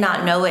 I did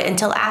not know it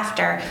until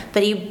after,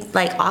 but he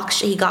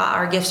got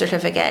our gift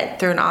certificate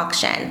through an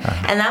auction.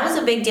 And that was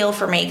a big deal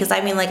for me, because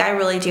I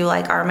really do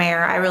like our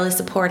mayor. I really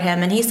support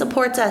him, and he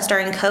supports us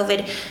during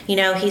COVID.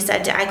 He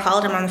said, I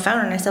called him on the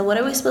phone and I said, what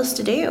are we supposed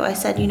to do? I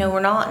said, we're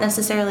not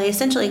necessarily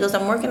essential. He goes,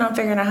 I'm working on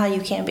figuring out how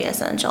you can be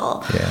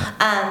essential.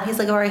 Yeah. He's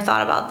like, I've already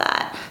thought about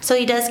that. So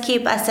he does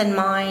keep us in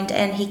mind,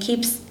 and he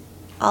keeps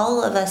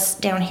all of us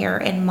down here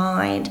in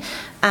mind.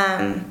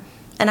 And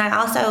I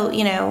also,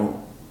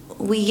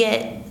 we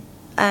get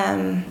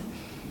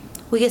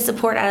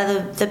support out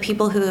of the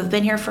people who have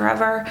been here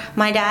forever.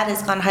 My dad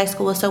has gone to high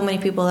school with so many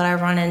people that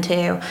I've run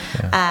into,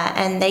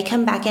 and they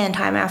come back in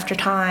time after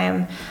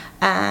time.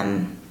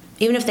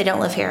 Even if they don't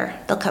live here,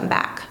 they'll come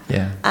back.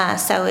 Yeah.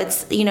 So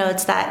it's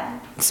it's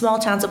that small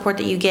town support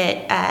that you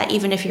get,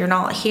 even if you're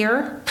not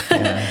here.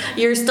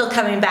 You're still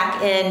coming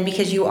back in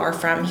because you are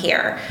from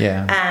here.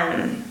 Yeah.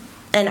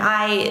 And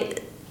I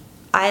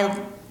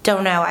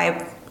don't know.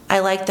 I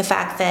like the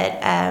fact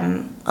that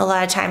a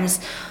lot of times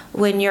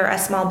when you're a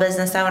small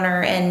business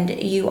owner and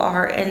you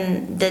are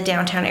in the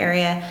downtown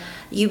area,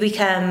 you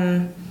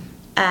become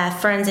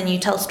friends and you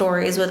tell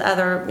stories with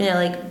other,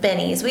 like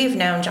Benny's. We've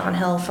known John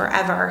Hill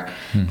forever.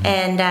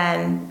 And,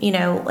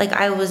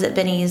 I was at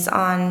Benny's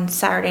on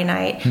Saturday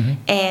night,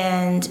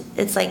 and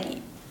it's like,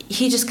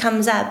 he just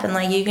comes up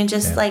and you can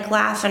just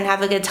laugh and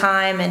have a good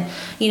time. And,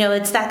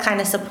 it's that kind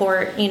of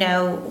support,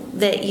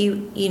 that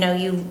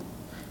you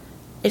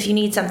if you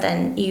need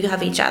something, you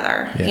have each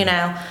other,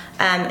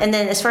 and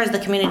then as far as the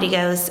community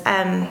goes,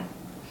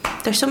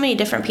 there's so many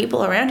different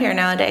people around here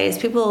nowadays,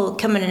 people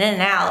coming in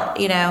and out,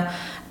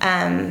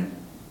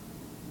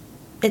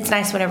 it's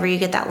nice whenever you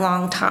get that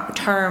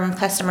long-term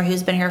customer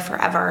who's been here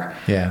forever,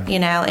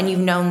 and you've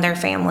known their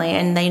family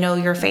and they know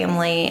your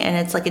family, and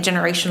it's like a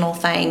generational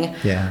thing.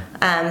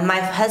 My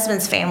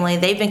husband's family,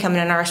 they've been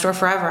coming in our store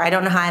forever. I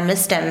don't know how I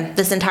missed him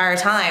this entire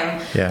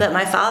time, but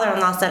my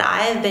father-in-law said,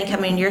 I've been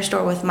coming to your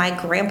store with my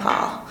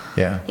grandpa.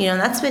 And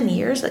that's been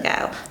years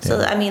ago.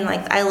 So,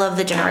 I love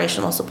the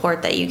generational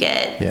support that you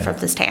get from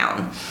this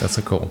town. That's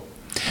so cool.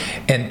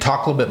 And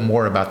talk a little bit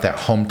more about that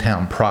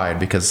hometown pride,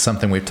 because it's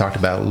something we've talked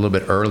about a little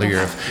bit earlier.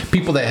 Of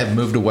people that have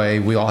moved away,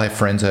 we all have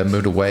friends that have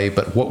moved away,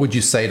 but what would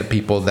you say to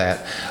people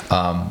that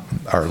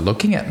are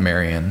looking at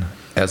Marion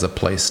as a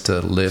place to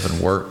live and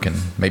work and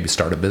maybe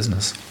start a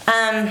business?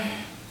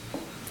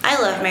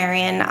 I love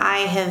Marion. I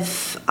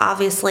have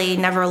obviously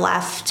never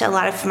left. A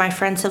lot of my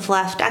friends have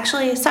left.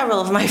 Actually,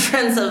 several of my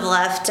friends have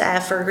left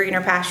for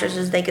greener pastures,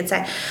 as they could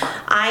say.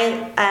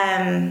 I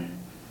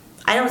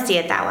don't see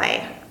it that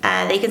way.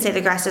 They can say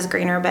the grass is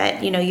greener,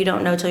 but you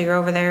don't know till you're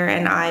over there.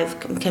 And I've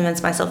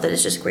convinced myself that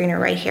it's just greener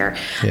right here.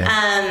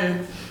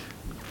 Yeah.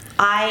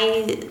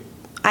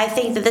 I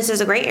think that this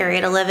is a great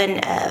area to live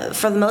in.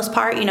 For the most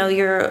part,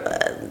 you're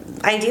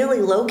ideally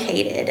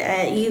located.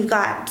 You've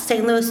got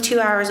St. Louis 2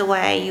 hours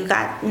away. You've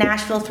got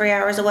Nashville 3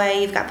 hours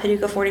away. You've got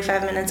Paducah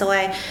 45 minutes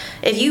away.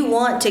 If you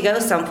want to go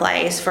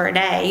someplace for a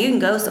day, you can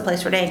go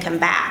someplace for a day and come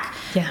back.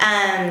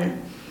 Yeah.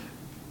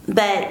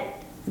 But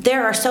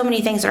there are so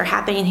many things that are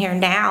happening here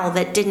now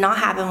that did not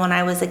happen when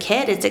I was a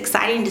kid. It's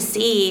exciting to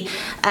see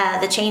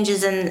the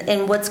changes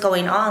in what's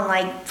going on.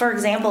 Like, for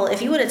example,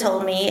 if you would have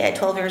told me at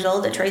 12 years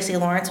old that Tracy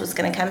Lawrence was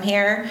going to come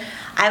here,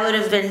 I would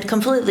have been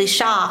completely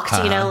shocked.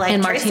 Like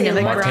and Tracy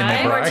Martina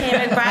McBride. Martina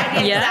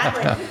McBride,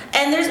 exactly.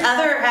 And there's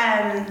other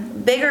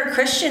bigger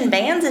Christian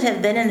bands that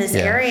have been in this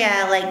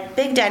area. Like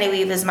Big Daddy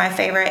Weave is my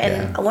favorite,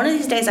 and one of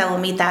these days I will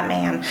meet that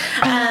man.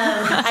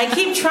 I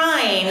keep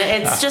trying;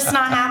 it's just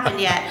not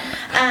happened yet.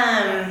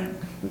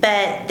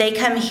 But they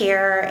come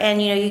here,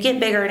 and you get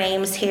bigger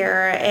names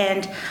here,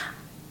 and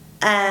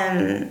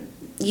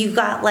you've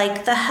got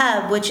like the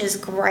Hub, which is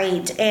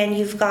great, and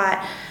you've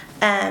got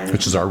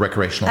which is our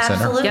recreational center.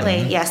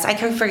 Absolutely, yes. I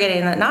keep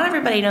forgetting that. Not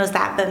everybody knows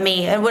that but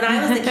me. And when I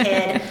was a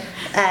kid,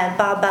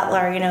 Bob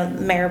Butler,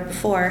 the mayor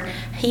before,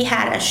 he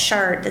had a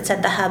shirt that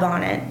said the Hub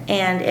on it,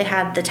 and it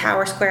had the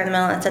tower square in the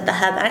middle and it said the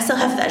Hub, and I still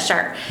have that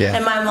shirt. Yeah.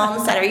 And my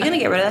mom said, "Are you going to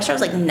get rid of that shirt?" I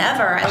was like,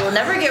 "Never. I will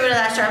never get rid of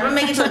that shirt. I'm going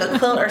to make it to like a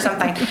quilt or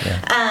something."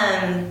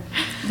 Yeah.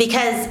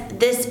 Because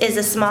this is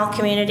a small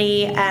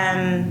community,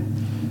 and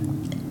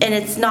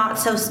it's not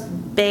so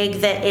big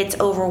that it's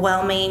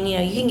overwhelming.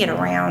 You can get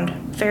around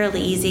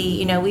fairly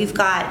easy. We've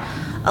got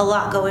a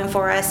lot going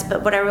for us,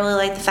 but what I really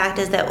like the fact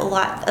is that a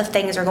lot of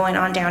things are going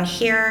on down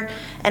here,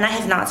 and I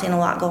have not seen a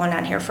lot going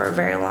on here for a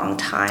very long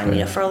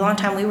time. For a long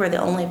time we were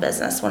the only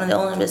business, one of the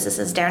only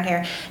businesses down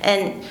here,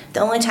 and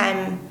the only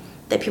time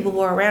that people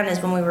were around is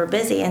when we were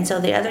busy, and so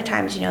the other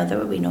times there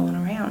would be no one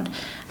around.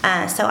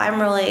 So I'm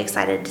really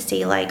excited to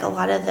see like a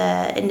lot of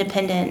the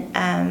independent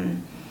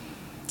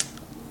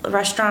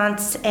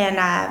restaurants, and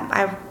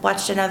I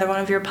watched another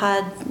one of your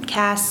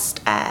podcasts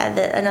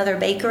that another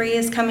bakery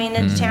is coming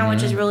into town,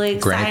 which is really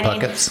exciting. Granny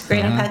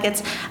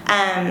Puckett's.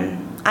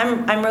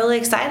 I'm really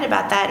excited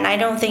about that, and I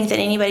don't think that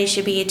anybody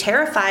should be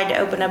terrified to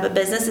open up a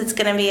business. It's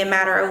going to be a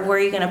matter of where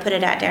you're going to put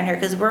it at down here,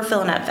 because we're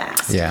filling up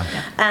fast.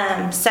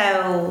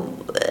 So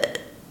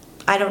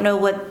I don't know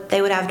what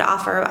they would have to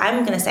offer.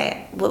 I'm going to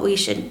say what we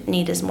should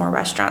need is more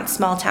restaurants,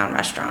 small town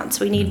restaurants.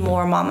 We need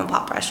more mom and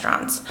pop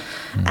restaurants.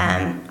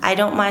 I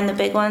don't mind the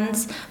big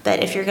ones,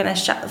 but if you're going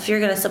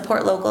to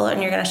support local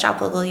and you're going to shop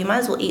local, you might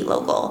as well eat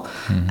local.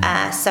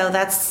 So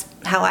that's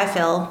how I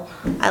feel.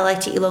 I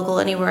like to eat local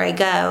anywhere I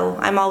go.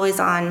 I'm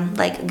always on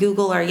like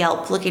Google or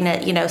Yelp looking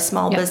at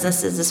small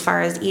businesses as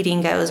far as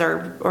eating goes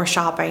or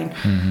shopping.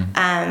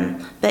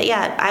 But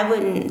yeah, I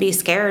wouldn't be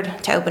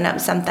scared to open up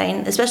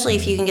something, especially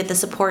if you can get the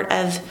support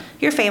of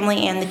your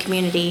family and the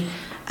community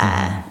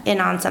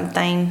in on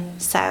something.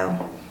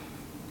 So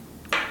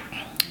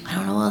I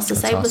don't know what else to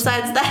say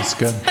besides that. That's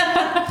good.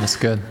 That's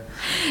good.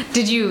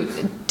 Did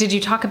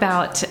you talk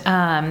about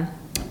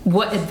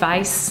what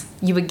advice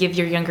you would give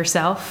your younger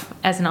self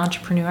as an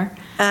entrepreneur?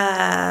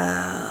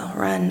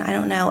 Run. I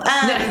don't know.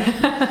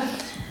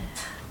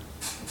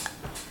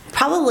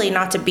 Probably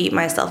not to beat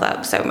myself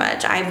up so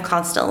much. I'm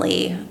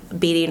constantly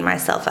beating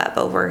myself up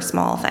over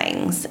small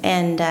things,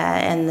 and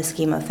in the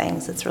scheme of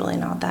things, it's really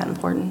not that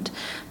important.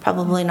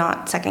 Probably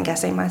not second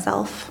guessing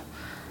myself.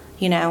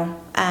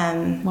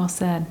 Well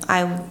said.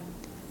 I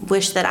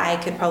wish that I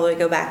could probably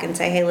go back and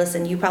say, "Hey,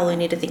 listen, you probably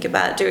need to think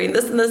about doing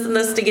this and this and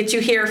this to get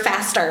you here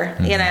faster."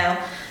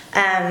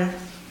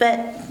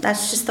 But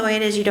that's just the way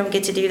it is. You don't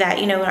get to do that.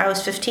 When I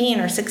was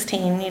 15 or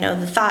 16,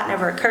 the thought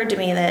never occurred to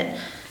me that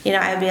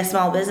I would be a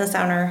small business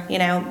owner.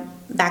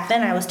 Back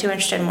then I was too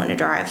interested in wanting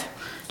to drive.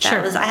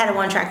 Sure. I had a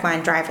one-track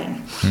mind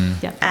driving.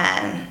 Yep.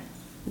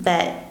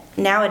 But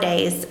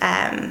nowadays,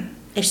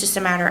 it's just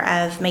a matter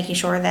of making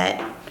sure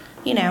that,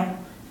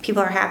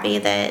 people are happy,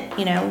 that,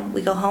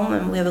 we go home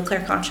and we have a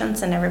clear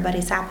conscience and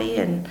everybody's happy,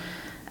 and,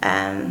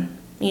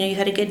 you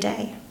had a good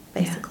day,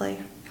 basically.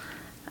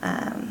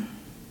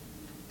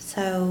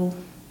 So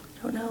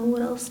I don't know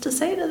what else to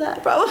say to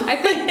that, probably. I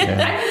think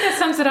that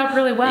sums it up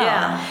really well.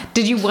 Yeah.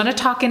 Did you want to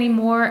talk any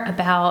more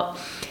about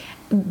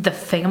the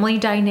family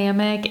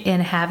dynamic in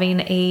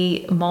having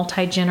a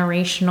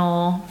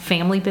multi-generational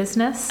family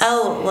business?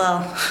 Oh,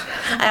 well,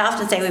 I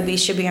often say we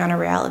should be on a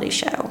reality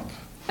show.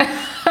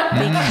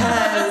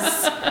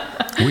 Because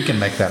We can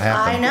make that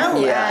happen. I know.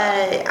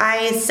 Yeah.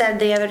 I said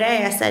the other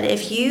day, I said,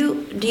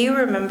 do you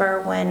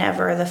remember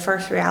whenever the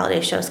first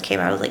reality shows came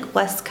out, it was like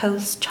West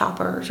Coast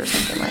Choppers or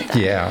something like that?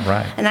 Yeah,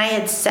 right. And I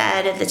had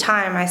said at the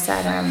time, I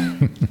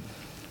said,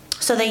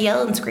 so they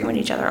yell and scream at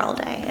each other all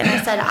day. And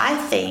I said, I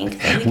think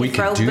that we could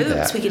throw boots.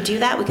 That. We could do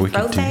that. We could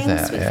throw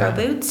things. We could throw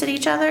boots at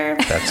each other.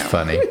 That's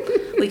funny.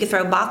 We could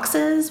throw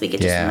boxes. We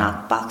could just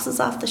knock boxes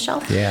off the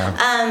shelf. Yeah.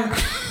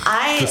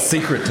 The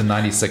secret to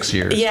 96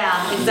 years.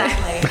 Yeah,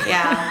 exactly.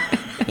 Yeah.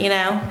 You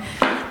know,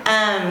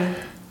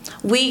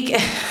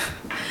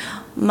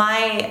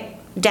 my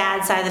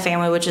dad's side of the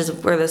family, which is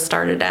where this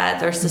started at,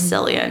 they're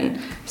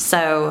Sicilian.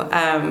 So,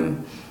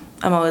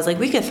 I'm always like,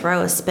 we could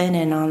throw a spin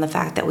in on the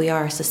fact that we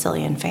are a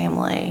Sicilian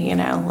family, you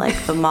know,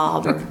 like the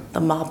mob or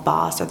the mob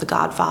boss or the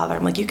Godfather.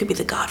 I'm like, you could be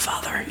the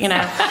Godfather, you know.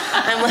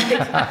 I'm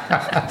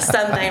like,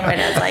 something. My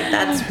dad's like,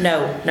 that's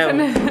no.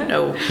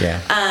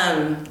 Yeah.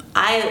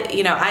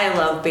 I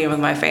love being with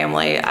my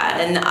family,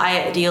 and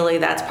ideally,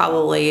 that's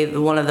probably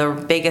one of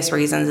the biggest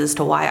reasons as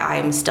to why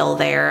I'm still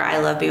there. I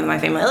love being with my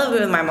family. I love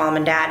being with my mom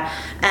and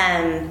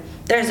dad.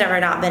 There's never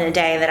not been a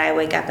day that I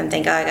wake up and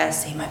think, oh, I gotta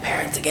see my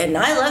parents again.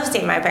 I love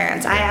seeing my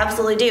parents. I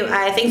absolutely do.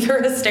 I think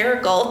they're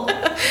hysterical.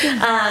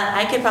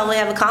 I could probably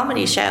have a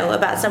comedy show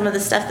about some of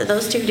the stuff that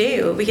those two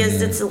do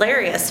because it's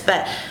hilarious.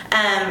 But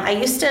I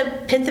used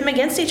to pit them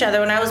against each other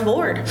when I was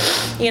bored.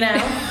 You know,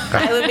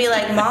 I would be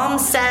like, Mom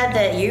said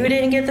that you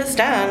didn't get this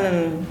done,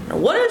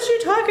 and what is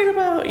she talking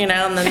about? You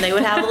know, and then they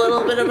would have a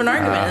little bit of an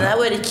argument, and that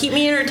would keep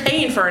me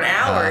entertained for an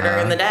hour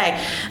during the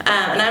day.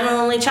 And I'm an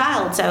only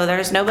child, so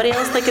there's nobody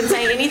else that can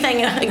say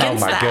anything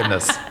against that.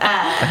 Goodness.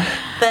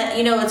 But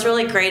you know what's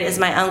really great is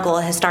my uncle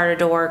has started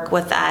to work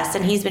with us,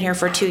 and he's been here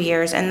for 2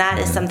 years, and that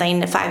is something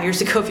that 5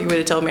 years ago, if you would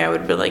have told me, I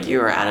would have been like, you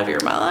are out of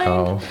your mind.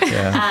 Oh,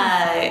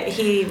 yeah.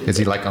 Is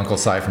he like Uncle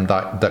Si from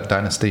Duck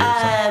Dynasty or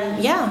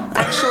something? Yeah,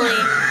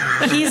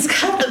 actually, he's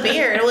got the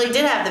beard. Well, he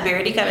did have the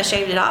beard. He kind of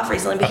shaved it off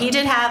recently, but he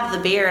did have the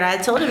beard. I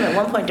told him at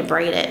one point to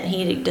braid it, and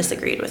he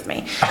disagreed with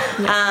me.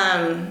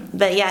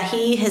 But yeah,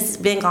 he has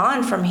been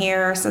gone from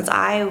here since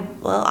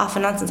off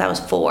and on since I was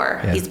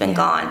 4. Yeah. He's been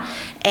gone.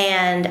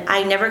 And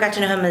I never got to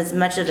know him as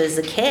much as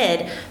a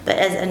kid, but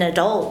as an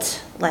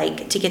adult,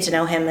 like, to get to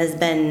know him has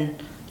been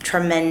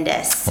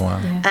tremendous. Wow.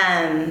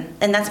 Yeah.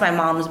 And that's my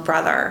mom's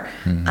brother.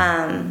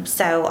 Mm-hmm.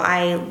 So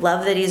I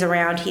love that he's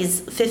around. He's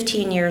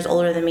 15 years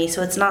older than me,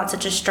 so it's not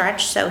such a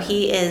stretch. So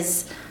he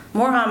is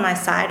more on my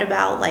side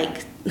about,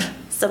 like,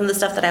 some of the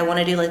stuff that I want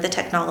to do, like the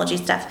technology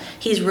stuff.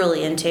 He's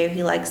really into.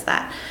 He likes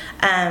that.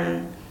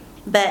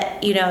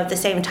 But, you know, at the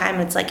same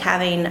time, it's like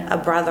having a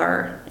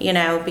brother, you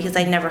know, because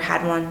I never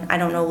had one. I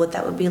don't know what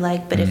that would be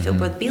like, but if it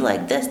would be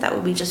like this, that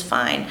would be just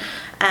fine.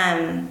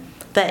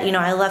 But, you know,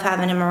 I love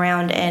having him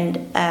around,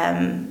 and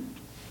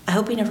I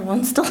hope he never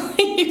wants to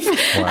leave.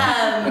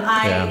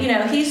 Wow. You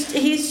know,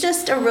 he's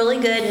just a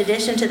really good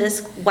addition to this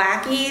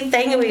wacky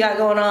thing that we got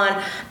going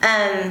on.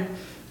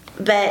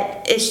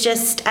 But it's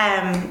just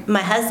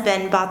my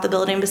husband bought the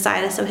building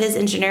beside us, so his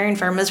engineering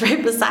firm is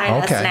right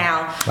beside us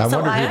now. I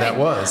wondered who that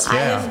was.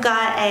 Yeah. I've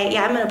got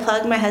I'm going to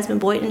plug my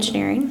husband, Boyd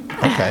Engineering.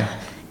 Okay.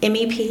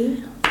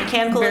 MEP,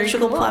 mechanical,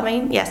 electrical,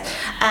 plumbing. Yes.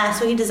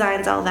 So he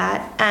designs all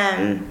that.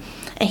 And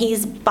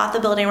he's bought the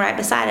building right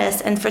beside us.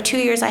 And for 2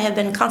 years, I have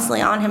been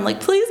constantly on him, like,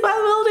 please buy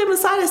the building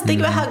beside us. Think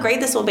about how great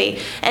this will be.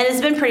 And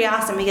it's been pretty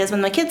awesome because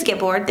when my kids get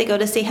bored, they go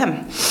to see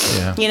him.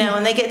 Yeah. You know,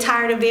 when they get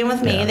tired of being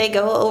with me, they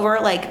go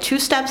over, like, 2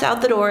 steps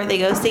out the door. They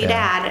go see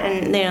Dad,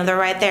 and, you know, they're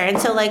right there. And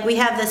so, like, we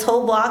have this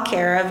whole block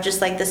here of just,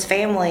 like, this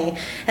family.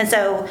 And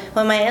so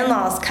when my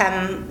in-laws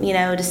come, you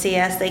know, to see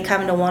us, they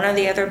come to one of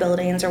the other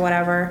buildings or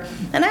whatever.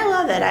 And I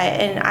love it.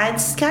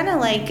 It's kind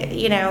of like,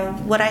 you know,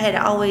 what I had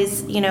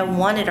always, you know,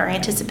 wanted or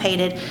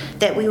anticipated,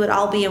 that we would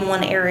all be in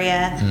one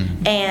area,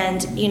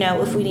 and, you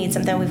know, if we need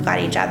something, we've got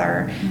each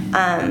other,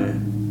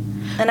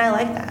 and I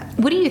like that.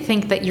 What do you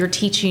think that you're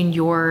teaching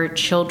your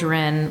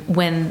children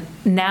when,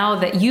 now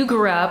that you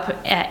grew up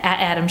at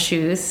Adams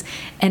Shoes,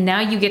 and now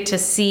you get to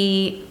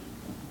see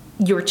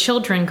your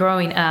children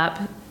growing up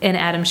in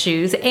Adams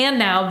Shoes, and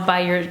now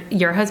by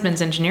your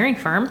husband's engineering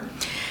firm?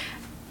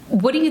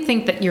 What do you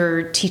think that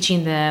you're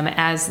teaching them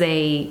as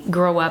they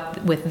grow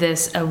up with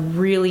this, a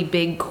really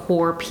big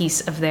core piece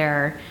of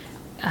their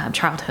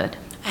childhood?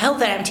 I hope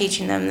that I'm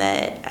teaching them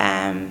that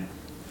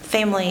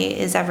family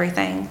is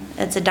everything.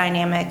 It's a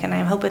dynamic, and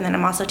I'm hoping that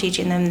I'm also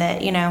teaching them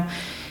that, you know,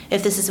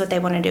 if this is what they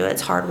want to do,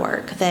 it's hard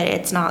work, that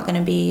it's not going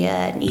to be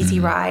an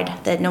easy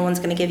ride, that no one's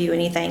going to give you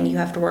anything. You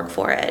have to work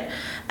for it.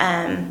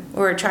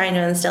 We're trying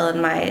to instill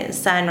in my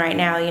son right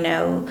now, you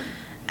know,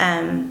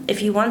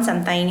 if you want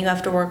something, you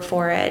have to work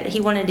for it.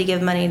 He wanted to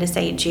give money to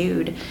St.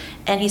 Jude,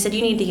 and he said,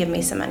 you need to give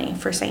me some money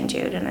for St.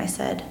 Jude. And I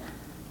said,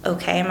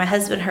 okay. And my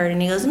husband heard,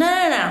 and he goes, no.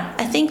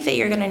 I think that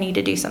you're going to need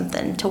to do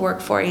something to work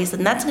for it. He said,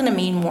 and that's going to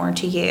mean more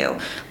to you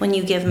when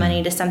you give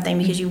money to something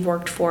because you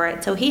worked for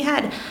it. So he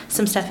had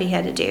some stuff he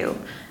had to do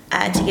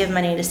to give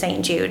money to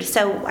St. Jude.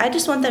 So I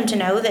just want them to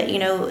know that, you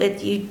know,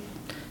 you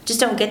just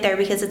don't get there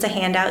because it's a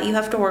handout. You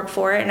have to work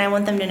for it. And I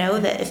want them to know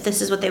that if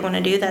this is what they want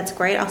to do, that's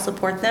great. I'll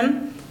support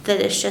them. that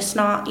it's just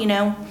not,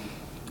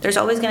 there's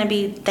always going to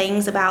be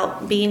things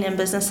about being in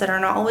business that are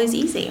not always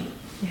easy.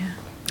 Yeah.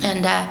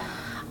 And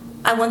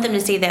I want them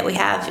to see that we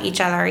have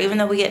each other, even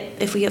though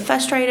if we get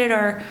frustrated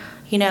or,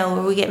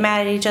 or we get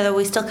mad at each other,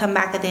 we still come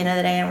back at the end of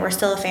the day, and we're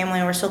still a family,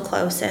 and we're still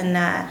close,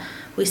 and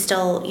we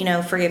still,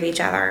 forgive each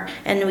other,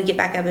 and we get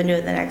back up and do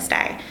it the next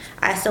day.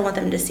 I still want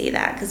them to see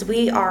that, because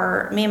me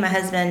and my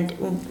husband,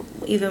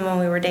 even when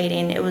we were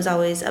dating, it was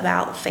always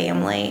about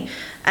family.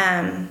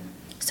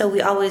 So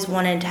we always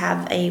wanted to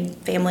have a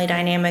family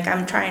dynamic.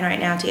 I'm trying right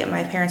now to get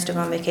my parents to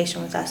go on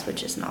vacation with us,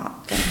 which is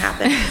not going to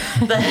happen.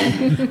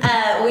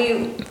 But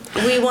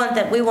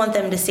we want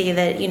them to see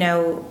that,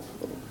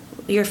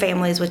 your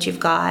family is what you've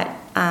got,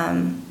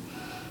 and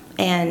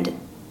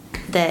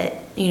that,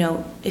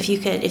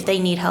 if they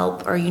need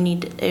help or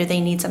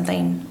they need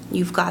something,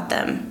 you've got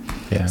them.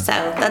 Yeah. So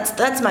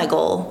that's my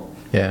goal.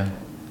 Yeah.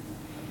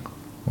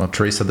 Well,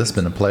 Teresa, this has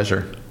been a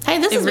pleasure. Hey,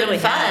 this has really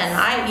been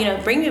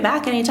fun. Bring me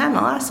back anytime.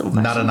 I'll ask some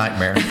questions. Not a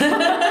nightmare. No,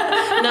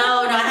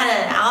 I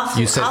had an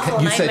awful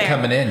nightmare. You said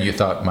coming in you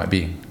thought it might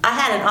be. I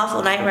had an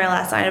awful nightmare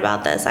last night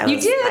about this.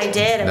 You did? I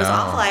did. It was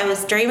awful. I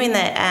was dreaming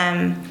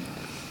that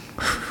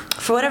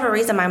for whatever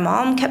reason, my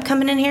mom kept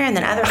coming in here, and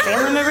then other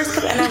family members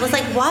kept, and I was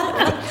like, what?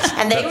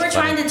 And they were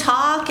trying to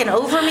talk and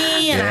over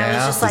me, and I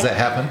was just like... Does that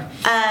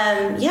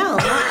happen? Yeah, a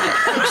lot,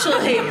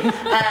 actually.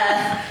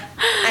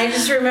 I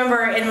just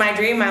remember in my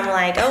dream, I'm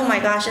like, oh my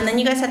gosh. And then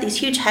you guys had these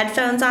huge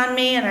headphones on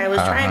me, and I was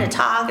trying to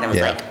talk, and it was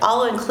like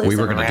all inclusive. We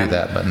were going to do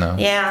that, but no.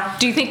 Yeah.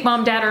 Do you think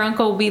Mom, Dad, or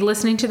Uncle will be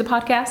listening to the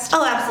podcast?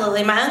 Oh,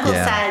 absolutely. My uncle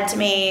said to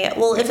me,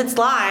 well, if it's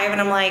live,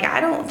 and I'm like, I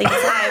don't think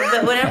it's live,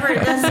 but whenever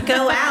it does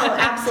go out,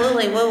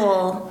 absolutely,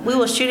 we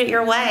will shoot it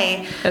your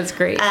way. That's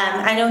great.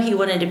 I know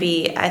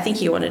I think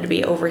he wanted to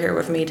be over here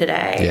with me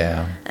today.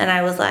 Yeah. And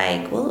I was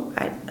like, well,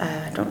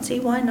 I don't see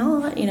why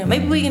not.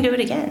 Maybe we can do it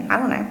again. I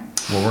don't know.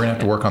 Well, we're going to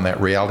have to work on that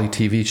reality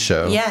TV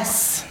show.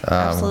 Yes,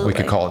 absolutely. We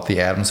could call it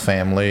The Addams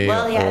Family.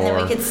 Well, yeah, and then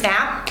we could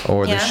snap.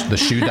 Or the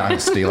Shoe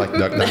Dynasty, like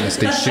Duck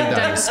Dynasty, Shoe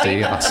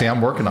Dynasty. See,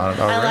 I'm working on it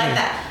already. I like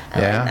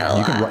that.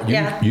 You can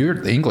write. You're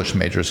the English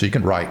major, so you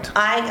can write.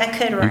 I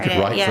could write it. You could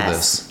write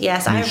yes. for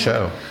this new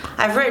show.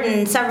 I've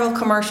written several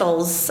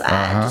commercials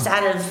just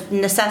out of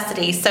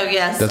necessity. So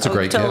yes, that's a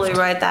great gift. Totally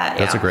write that.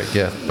 That's a great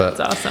gift. But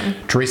that's awesome.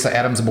 Teresa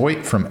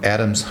Adams-Boyd from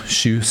Adams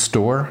Shoe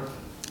Store.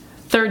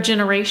 Third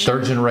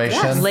generation.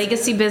 Yes.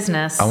 Legacy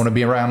business. I want to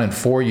be around in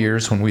 4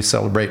 years when we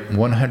celebrate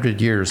 100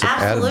 years of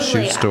Adams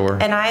Shoe Store.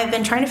 And I have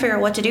been trying to figure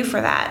out what to do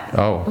for that.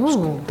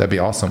 Oh, that'd be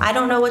awesome. I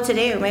don't know what to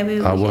do. Maybe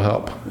we'll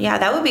help. Yeah,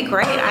 that would be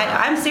great.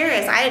 I'm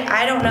serious.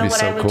 I don't know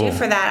what I would do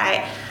for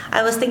that.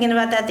 I was thinking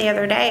about that the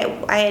other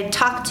day. I had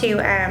talked to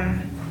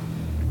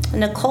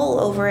Nicole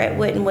over at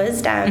Wit and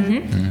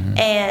Wisdom,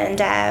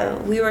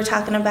 and we were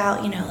talking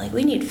about,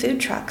 we need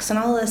food trucks and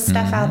all this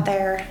stuff out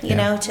there,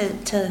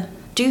 to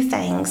do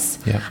things.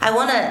 Yeah. I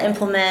want to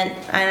implement,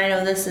 and I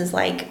know this is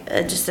like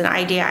just an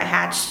idea I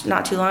hatched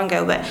not too long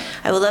ago, but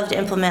I would love to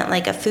implement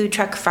like a food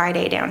truck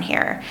Friday down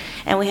here.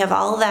 And we have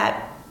all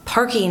that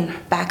parking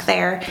back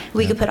there.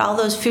 We could put all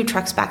those food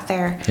trucks back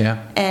there.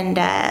 Yeah. And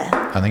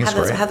I think it's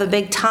great. Have a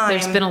big time.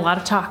 There's been a lot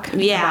of talk.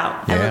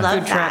 Yeah. I would love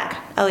food that.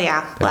 truck. Oh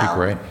yeah. That'd be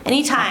great.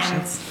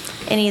 Anytime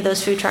any of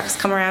those food trucks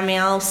come around me,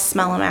 I'll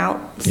smell them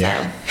out. So.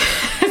 Yeah.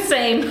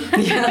 Same.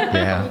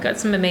 Yeah. We've got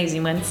some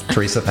amazing ones.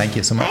 Teresa, thank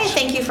you so much. Hey,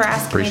 thank you for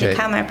asking me to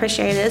come. I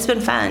appreciate it. It's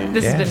been fun.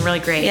 This has been really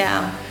great.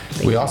 Yeah.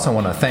 We also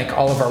want to thank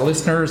all of our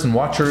listeners and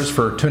watchers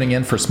for tuning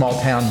in for Small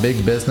Town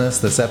Big Business.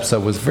 This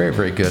episode was very,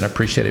 very good. I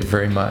appreciate it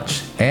very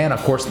much. And,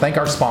 of course, thank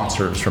our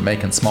sponsors for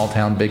making Small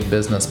Town Big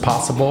Business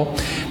possible.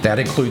 That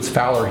includes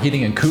Fowler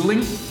Heating and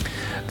Cooling,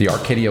 the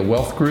Arcadia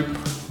Wealth Group,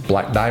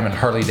 Black Diamond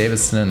Harley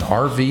Davidson and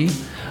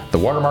RV, the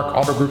Watermark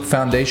Auto Group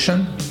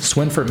Foundation,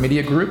 Swinford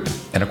Media Group,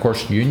 and of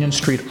course Union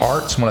Street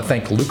Arts. I want to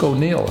thank Luke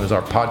O'Neill, who's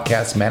our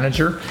podcast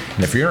manager.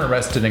 And if you're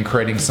interested in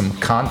creating some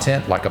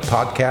content like a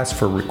podcast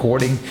for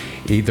recording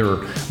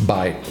either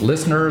by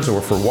listeners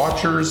or for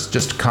watchers,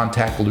 just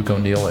contact Luke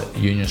O'Neill at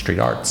Union Street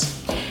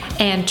Arts.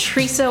 And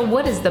Teresa,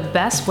 what is the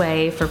best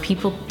way for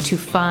people to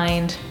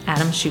find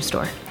Adams Shoe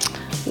Store?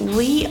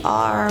 We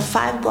are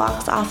 5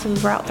 blocks off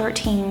of Route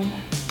 13.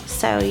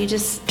 So you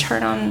just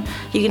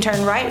you can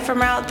turn right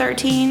from Route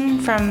 13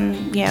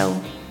 from,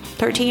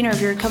 13, or if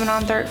you're coming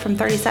on from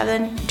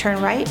 37, turn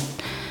right.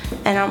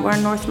 And we're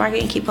in North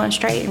Market and keep going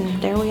straight,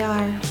 and there we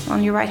are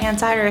on your right-hand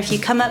side. Or if you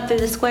come up through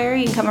the square,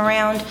 you can come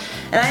around.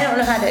 And I don't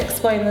know how to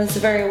explain this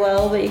very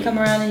well, but you come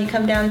around and you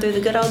come down through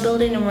the good old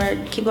building,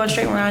 and keep going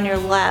straight, and we're on your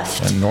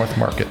left. And North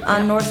Market.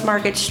 On North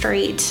Market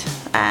Street.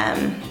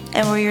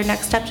 And we're your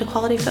next step to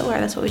quality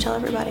footwear. That's what we tell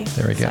everybody.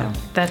 There we go.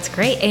 That's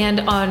great. And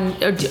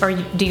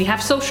do you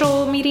have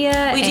social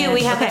media? We do.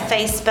 We have a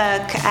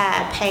Facebook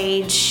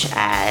page.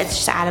 It's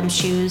just Adams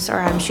Shoes or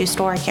Adams Shoe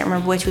Store. I can't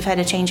remember which. We've had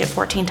to change it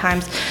 14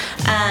 times.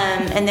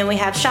 And then we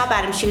have Shop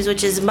Adams Shoes,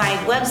 which is my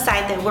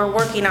website that we're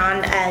working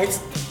on. It's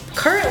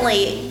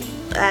currently,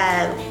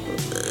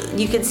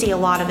 you can see a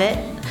lot of it.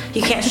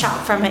 You can't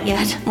shop from it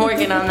yet,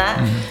 Morgan, on that.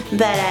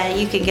 But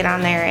you can get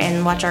on there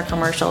and watch our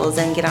commercials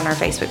and get on our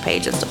Facebook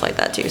page and stuff like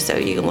that too. So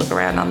you can look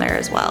around on there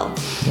as well.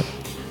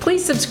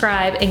 Please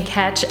subscribe and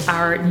catch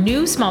our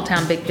new Small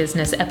Town Big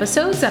Business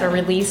episodes that are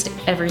released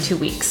every 2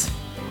 weeks.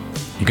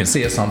 You can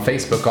see us on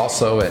Facebook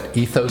also at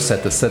Ethos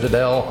at the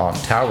Citadel on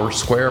Tower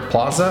Square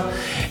Plaza,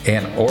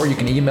 or you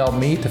can email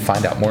me to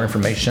find out more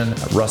information,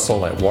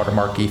 Russell at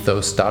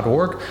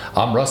watermarkethos.org.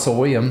 I'm Russell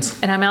Williams.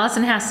 And I'm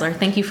Allison Hassler.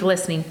 Thank you for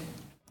listening.